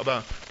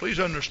about, please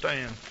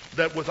understand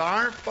that with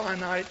our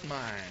finite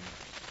mind,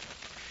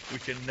 we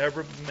can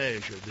never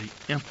measure the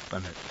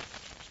infinite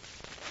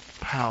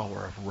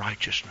power of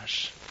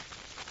righteousness.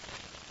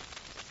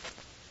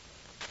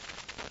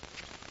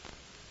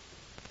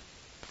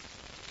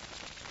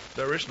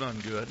 There is none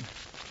good,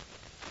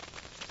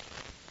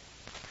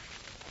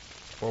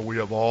 for we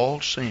have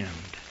all sinned.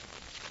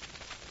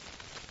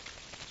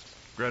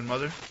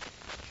 Grandmother,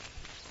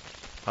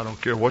 I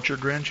don't care what your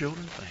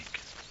grandchildren think.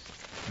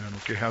 I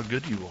don't care how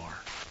good you are.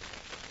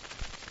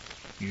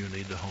 You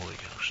need the Holy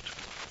Ghost.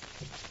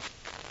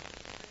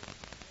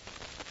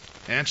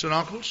 Aunts and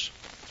uncles,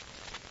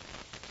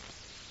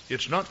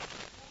 it's not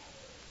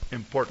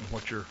important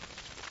what your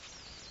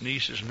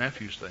nieces and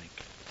nephews think.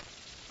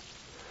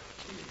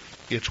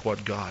 It's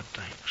what God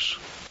thinks.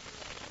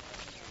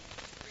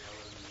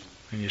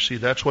 And you see,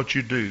 that's what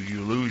you do.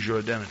 You lose your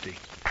identity.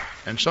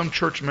 And some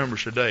church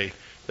members today,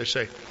 they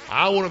say,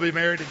 I want to be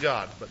married to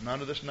God, but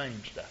none of this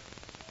name stuff.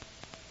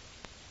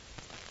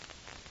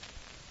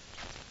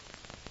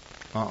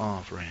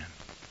 Friend.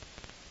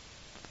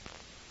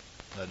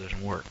 That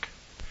doesn't work.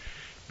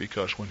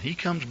 Because when He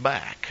comes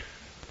back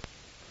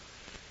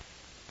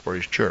for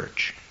His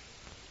church,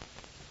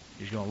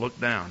 He's going to look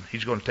down.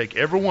 He's going to take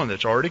everyone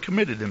that's already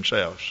committed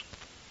themselves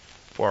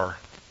for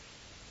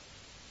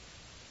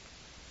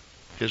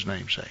His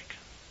name's sake.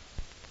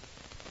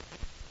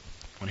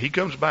 When He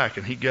comes back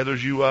and He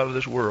gathers you out of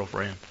this world,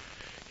 friend,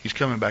 He's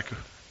coming back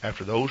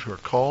after those who are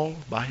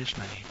called by His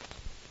name.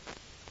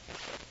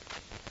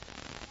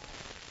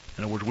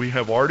 In other words, we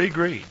have already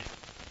agreed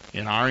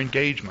in our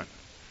engagement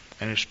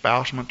and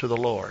espousement to the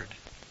Lord,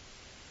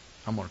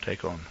 I'm going to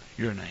take on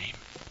your name.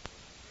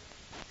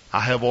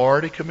 I have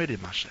already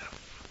committed myself.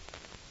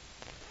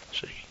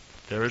 See,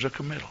 there is a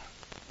committal.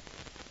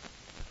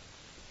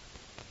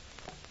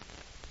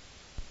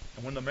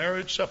 And when the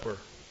marriage supper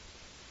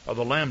of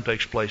the Lamb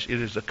takes place, it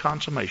is the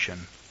consummation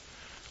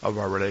of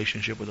our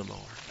relationship with the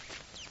Lord.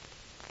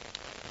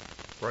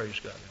 Praise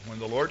God. And when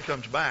the Lord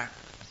comes back,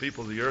 the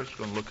people of the earth are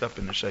going to look up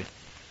and they say,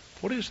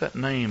 what is that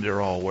name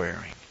they're all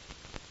wearing?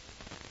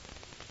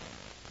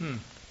 Don't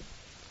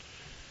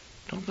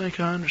think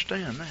I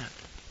understand that.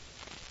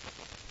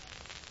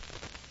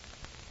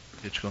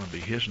 It's going to be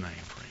His name,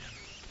 friend.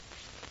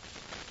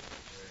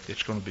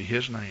 It's going to be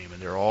His name, and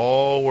they're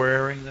all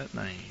wearing that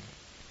name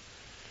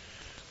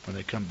when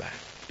they come back.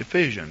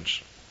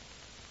 Ephesians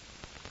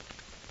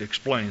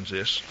explains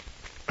this,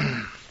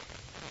 and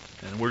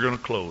we're going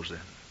to close then.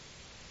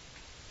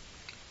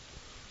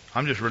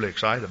 I'm just really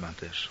excited about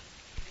this.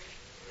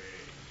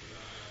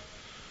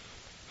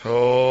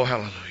 Oh,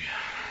 hallelujah.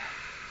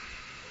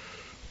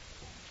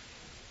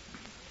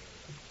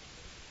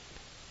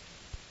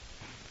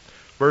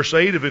 Verse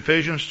 8 of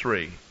Ephesians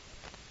 3.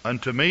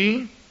 Unto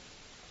me,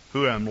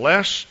 who am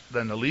less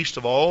than the least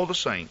of all the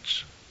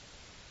saints,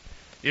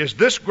 is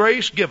this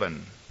grace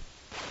given,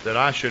 that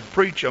I should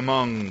preach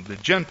among the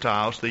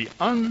Gentiles the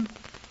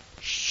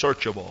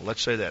unsearchable,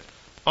 let's say that,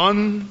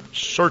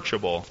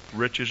 unsearchable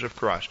riches of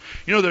Christ.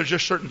 You know, there's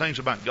just certain things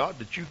about God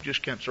that you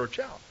just can't search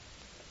out.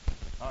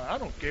 I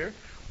don't care.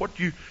 What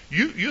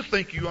you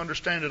think you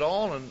understand it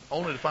all, and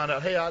only to find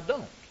out, hey, I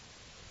don't.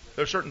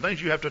 There's certain things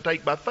you have to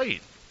take by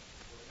faith.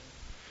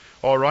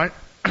 All right?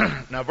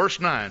 Now,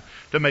 verse 9.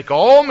 To make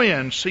all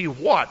men see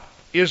what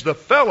is the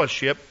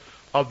fellowship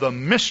of the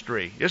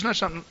mystery. Isn't that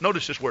something?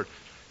 Notice this word.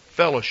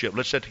 Fellowship.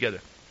 Let's say it together.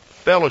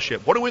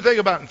 Fellowship. What do we think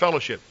about in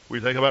fellowship? We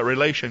think about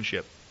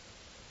relationship.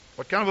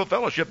 What kind of a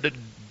fellowship did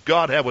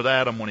God have with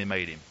Adam when He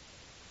made him?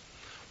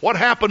 What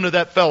happened to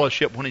that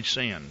fellowship when he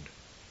sinned?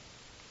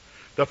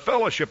 The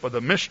fellowship of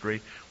the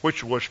mystery,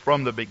 which was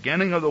from the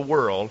beginning of the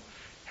world,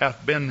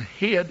 hath been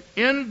hid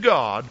in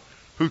God,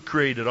 who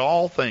created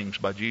all things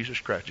by Jesus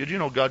Christ. Did you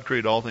know God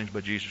created all things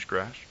by Jesus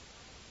Christ?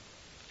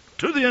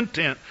 To the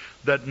intent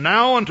that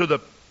now unto the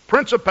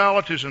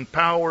principalities and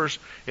powers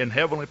in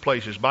heavenly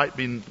places might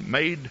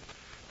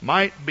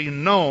be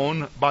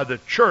known by the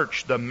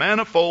church the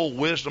manifold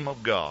wisdom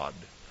of God,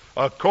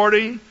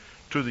 according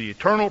to the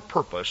eternal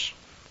purpose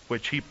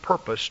which He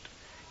purposed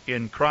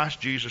in Christ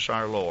Jesus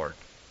our Lord,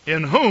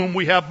 in whom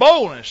we have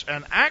boldness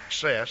and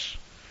access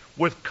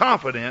with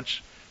confidence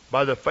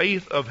by the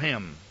faith of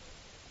Him.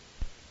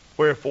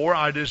 Wherefore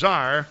I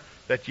desire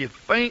that ye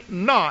faint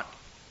not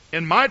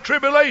in my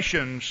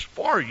tribulations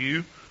for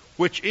you,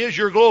 which is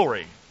your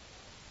glory.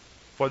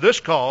 For this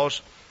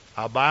cause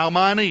I bow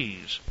my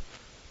knees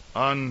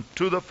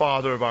unto the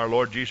Father of our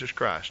Lord Jesus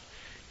Christ,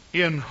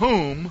 in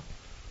whom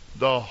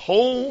the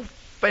whole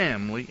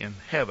family in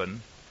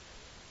heaven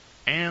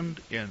and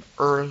in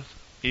earth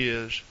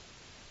is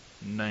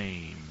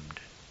named.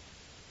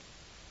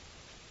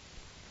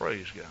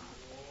 Praise God.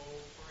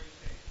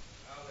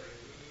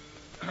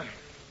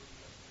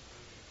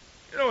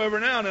 You know,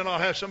 every now and then I'll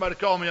have somebody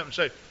call me up and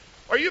say,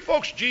 are you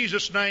folks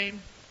Jesus'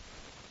 name?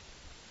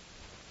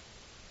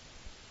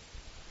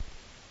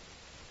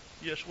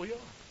 Yes, we are.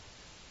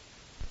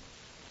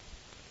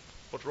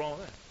 What's wrong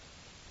with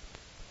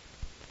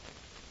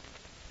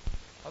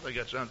that? I think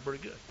that sounds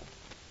pretty good.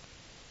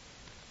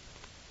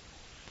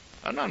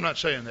 And I'm not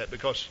saying that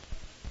because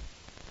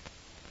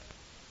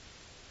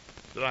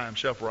that I am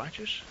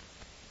self-righteous.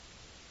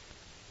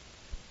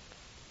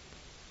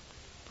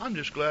 I'm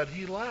just glad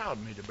He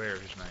allowed me to bear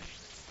His name.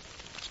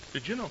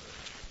 Did you know?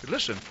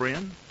 Listen,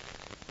 friend,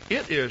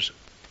 it is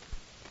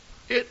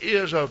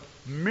a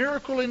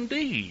miracle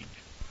indeed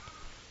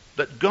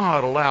that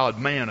God allowed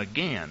man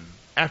again,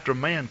 after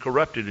man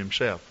corrupted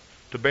himself,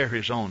 to bear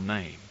his own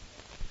name.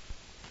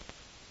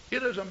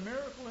 It is a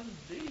miracle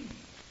indeed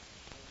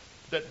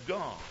that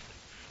God.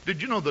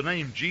 Did you know the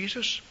name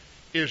Jesus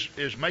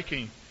is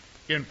making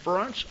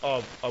inference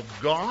of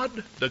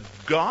God, the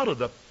God of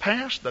the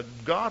past, the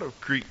God of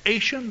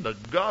creation, the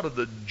God of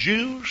the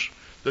Jews,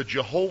 the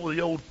Jehovah of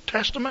the Old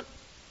Testament,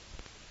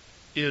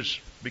 is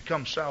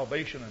become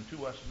salvation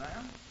unto us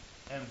now,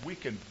 and we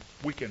can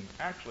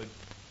actually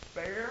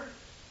bear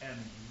and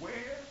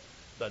wear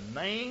the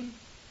name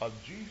of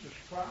Jesus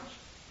Christ,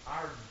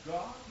 our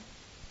God,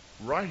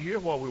 right here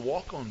while we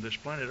walk on this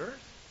planet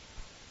Earth.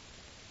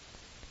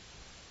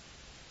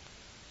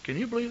 Can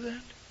you believe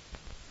that?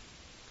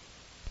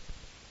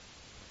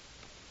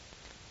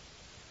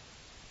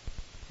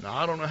 Now,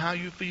 I don't know how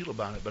you feel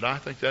about it, but I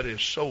think that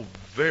is so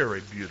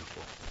very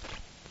beautiful.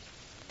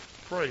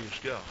 Praise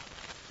God.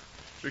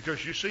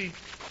 Because you see,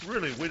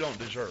 really, we don't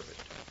deserve it.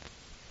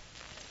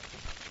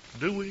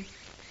 Do we?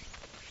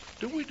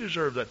 Do we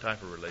deserve that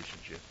type of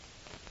relationship?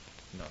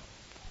 No.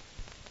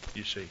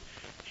 You see,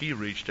 He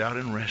reached out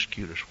and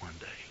rescued us one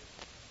day.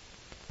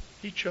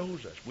 He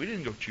chose us. We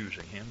didn't go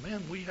choosing Him.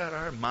 Man, we had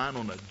our mind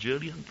on a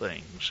jillion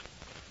things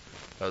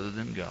other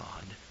than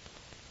God.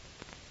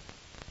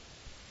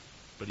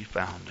 But He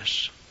found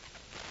us.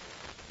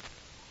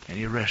 And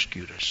He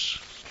rescued us.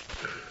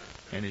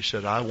 And He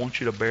said, I want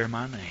you to bear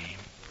my name.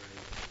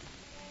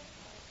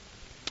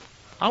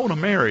 I want to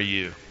marry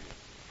you.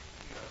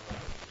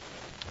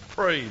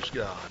 Praise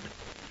God.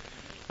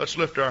 Let's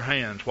lift our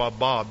hands while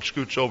Bob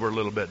scoots over a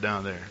little bit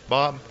down there.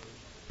 Bob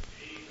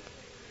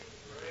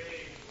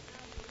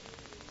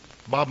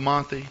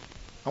Monty,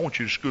 I want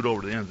you to scoot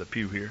over to the end of the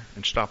pew here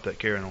and stop that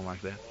carrying on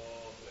like that.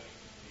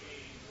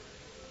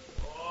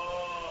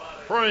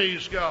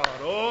 Praise God.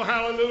 Oh,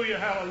 hallelujah,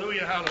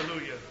 hallelujah,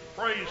 hallelujah.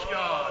 Praise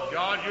God.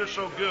 God, you're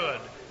so good.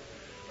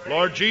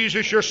 Lord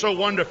Jesus, you're so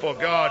wonderful.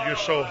 God, you're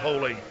so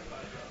holy.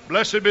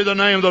 Blessed be the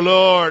name of the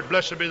Lord.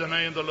 Blessed be the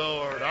name of the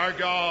Lord. Our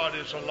God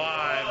is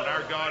alive and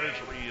our God is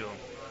real.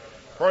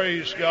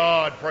 Praise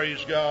God,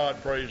 praise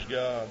God, praise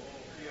God.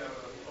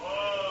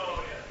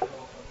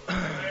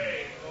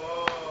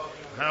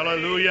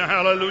 Hallelujah,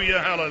 hallelujah,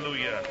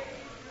 hallelujah.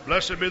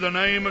 Blessed be the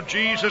name of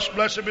Jesus.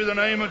 Blessed be the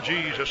name of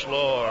Jesus,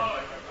 Lord.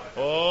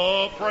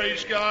 Oh,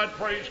 praise God,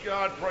 praise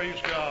God, praise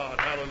God.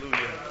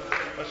 Hallelujah.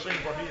 Let's sing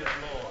for He is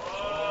Lord.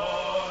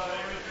 Oh,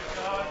 glory to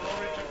God,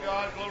 glory to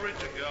God, glory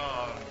to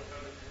God.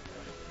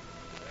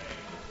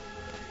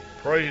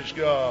 Praise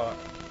God.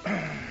 No,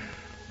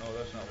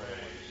 that's not what I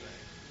want to say.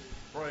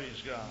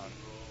 Praise God.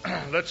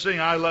 Let's sing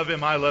I love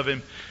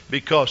Him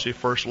because He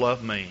first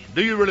loved me.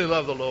 Do you really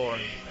love the Lord?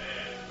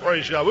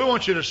 Praise God. We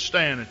want you to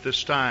stand at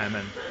this time,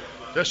 and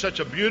there's such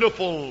a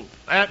beautiful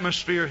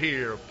atmosphere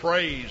here of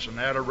praise and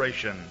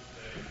adoration.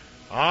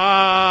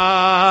 I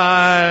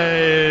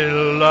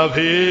love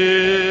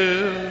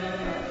Him.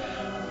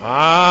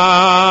 I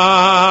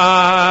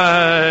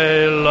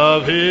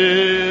love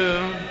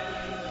Him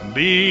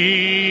because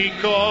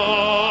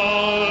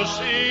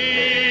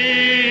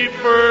He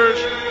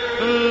first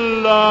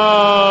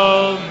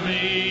loved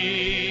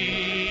me,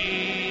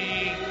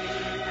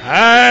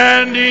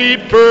 and He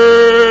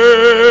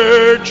purchased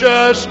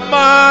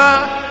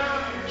my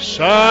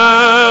salvation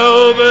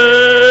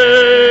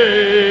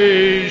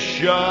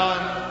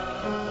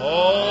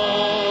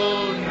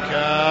on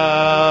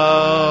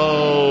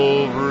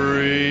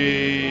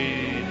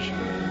Calvary's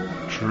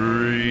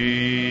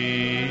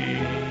tree.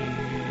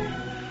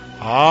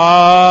 I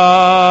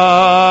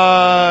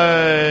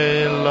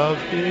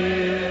love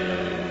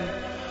Him.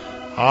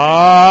 I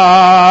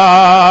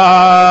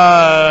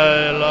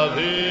love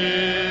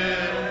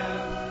Him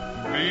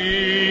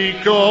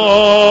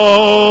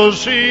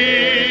because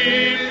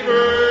He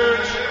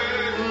first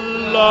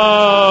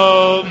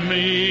loved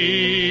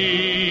me,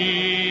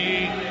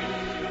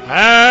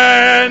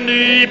 and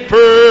He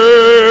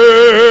purchased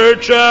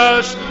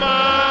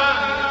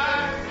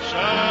my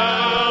salvation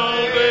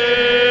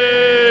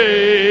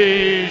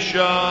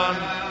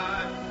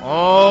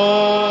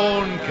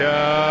on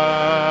Calvary's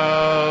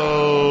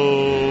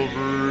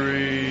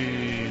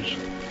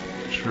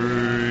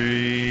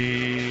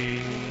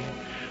tree.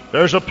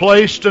 There's a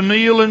place to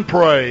kneel and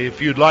pray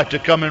if you'd like to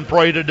come and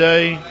pray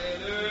today.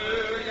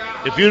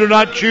 If you do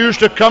not choose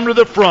to come to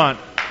the front,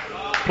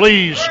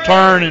 please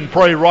turn and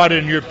pray right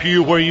in your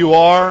pew where you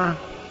are.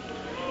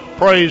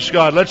 Praise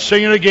God. Let's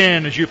sing it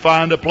again as you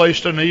find a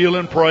place to kneel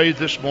and pray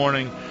this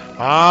morning.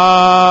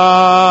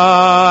 I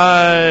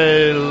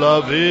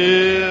love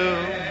Him.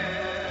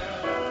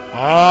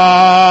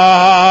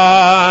 I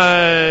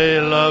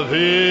love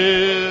Him.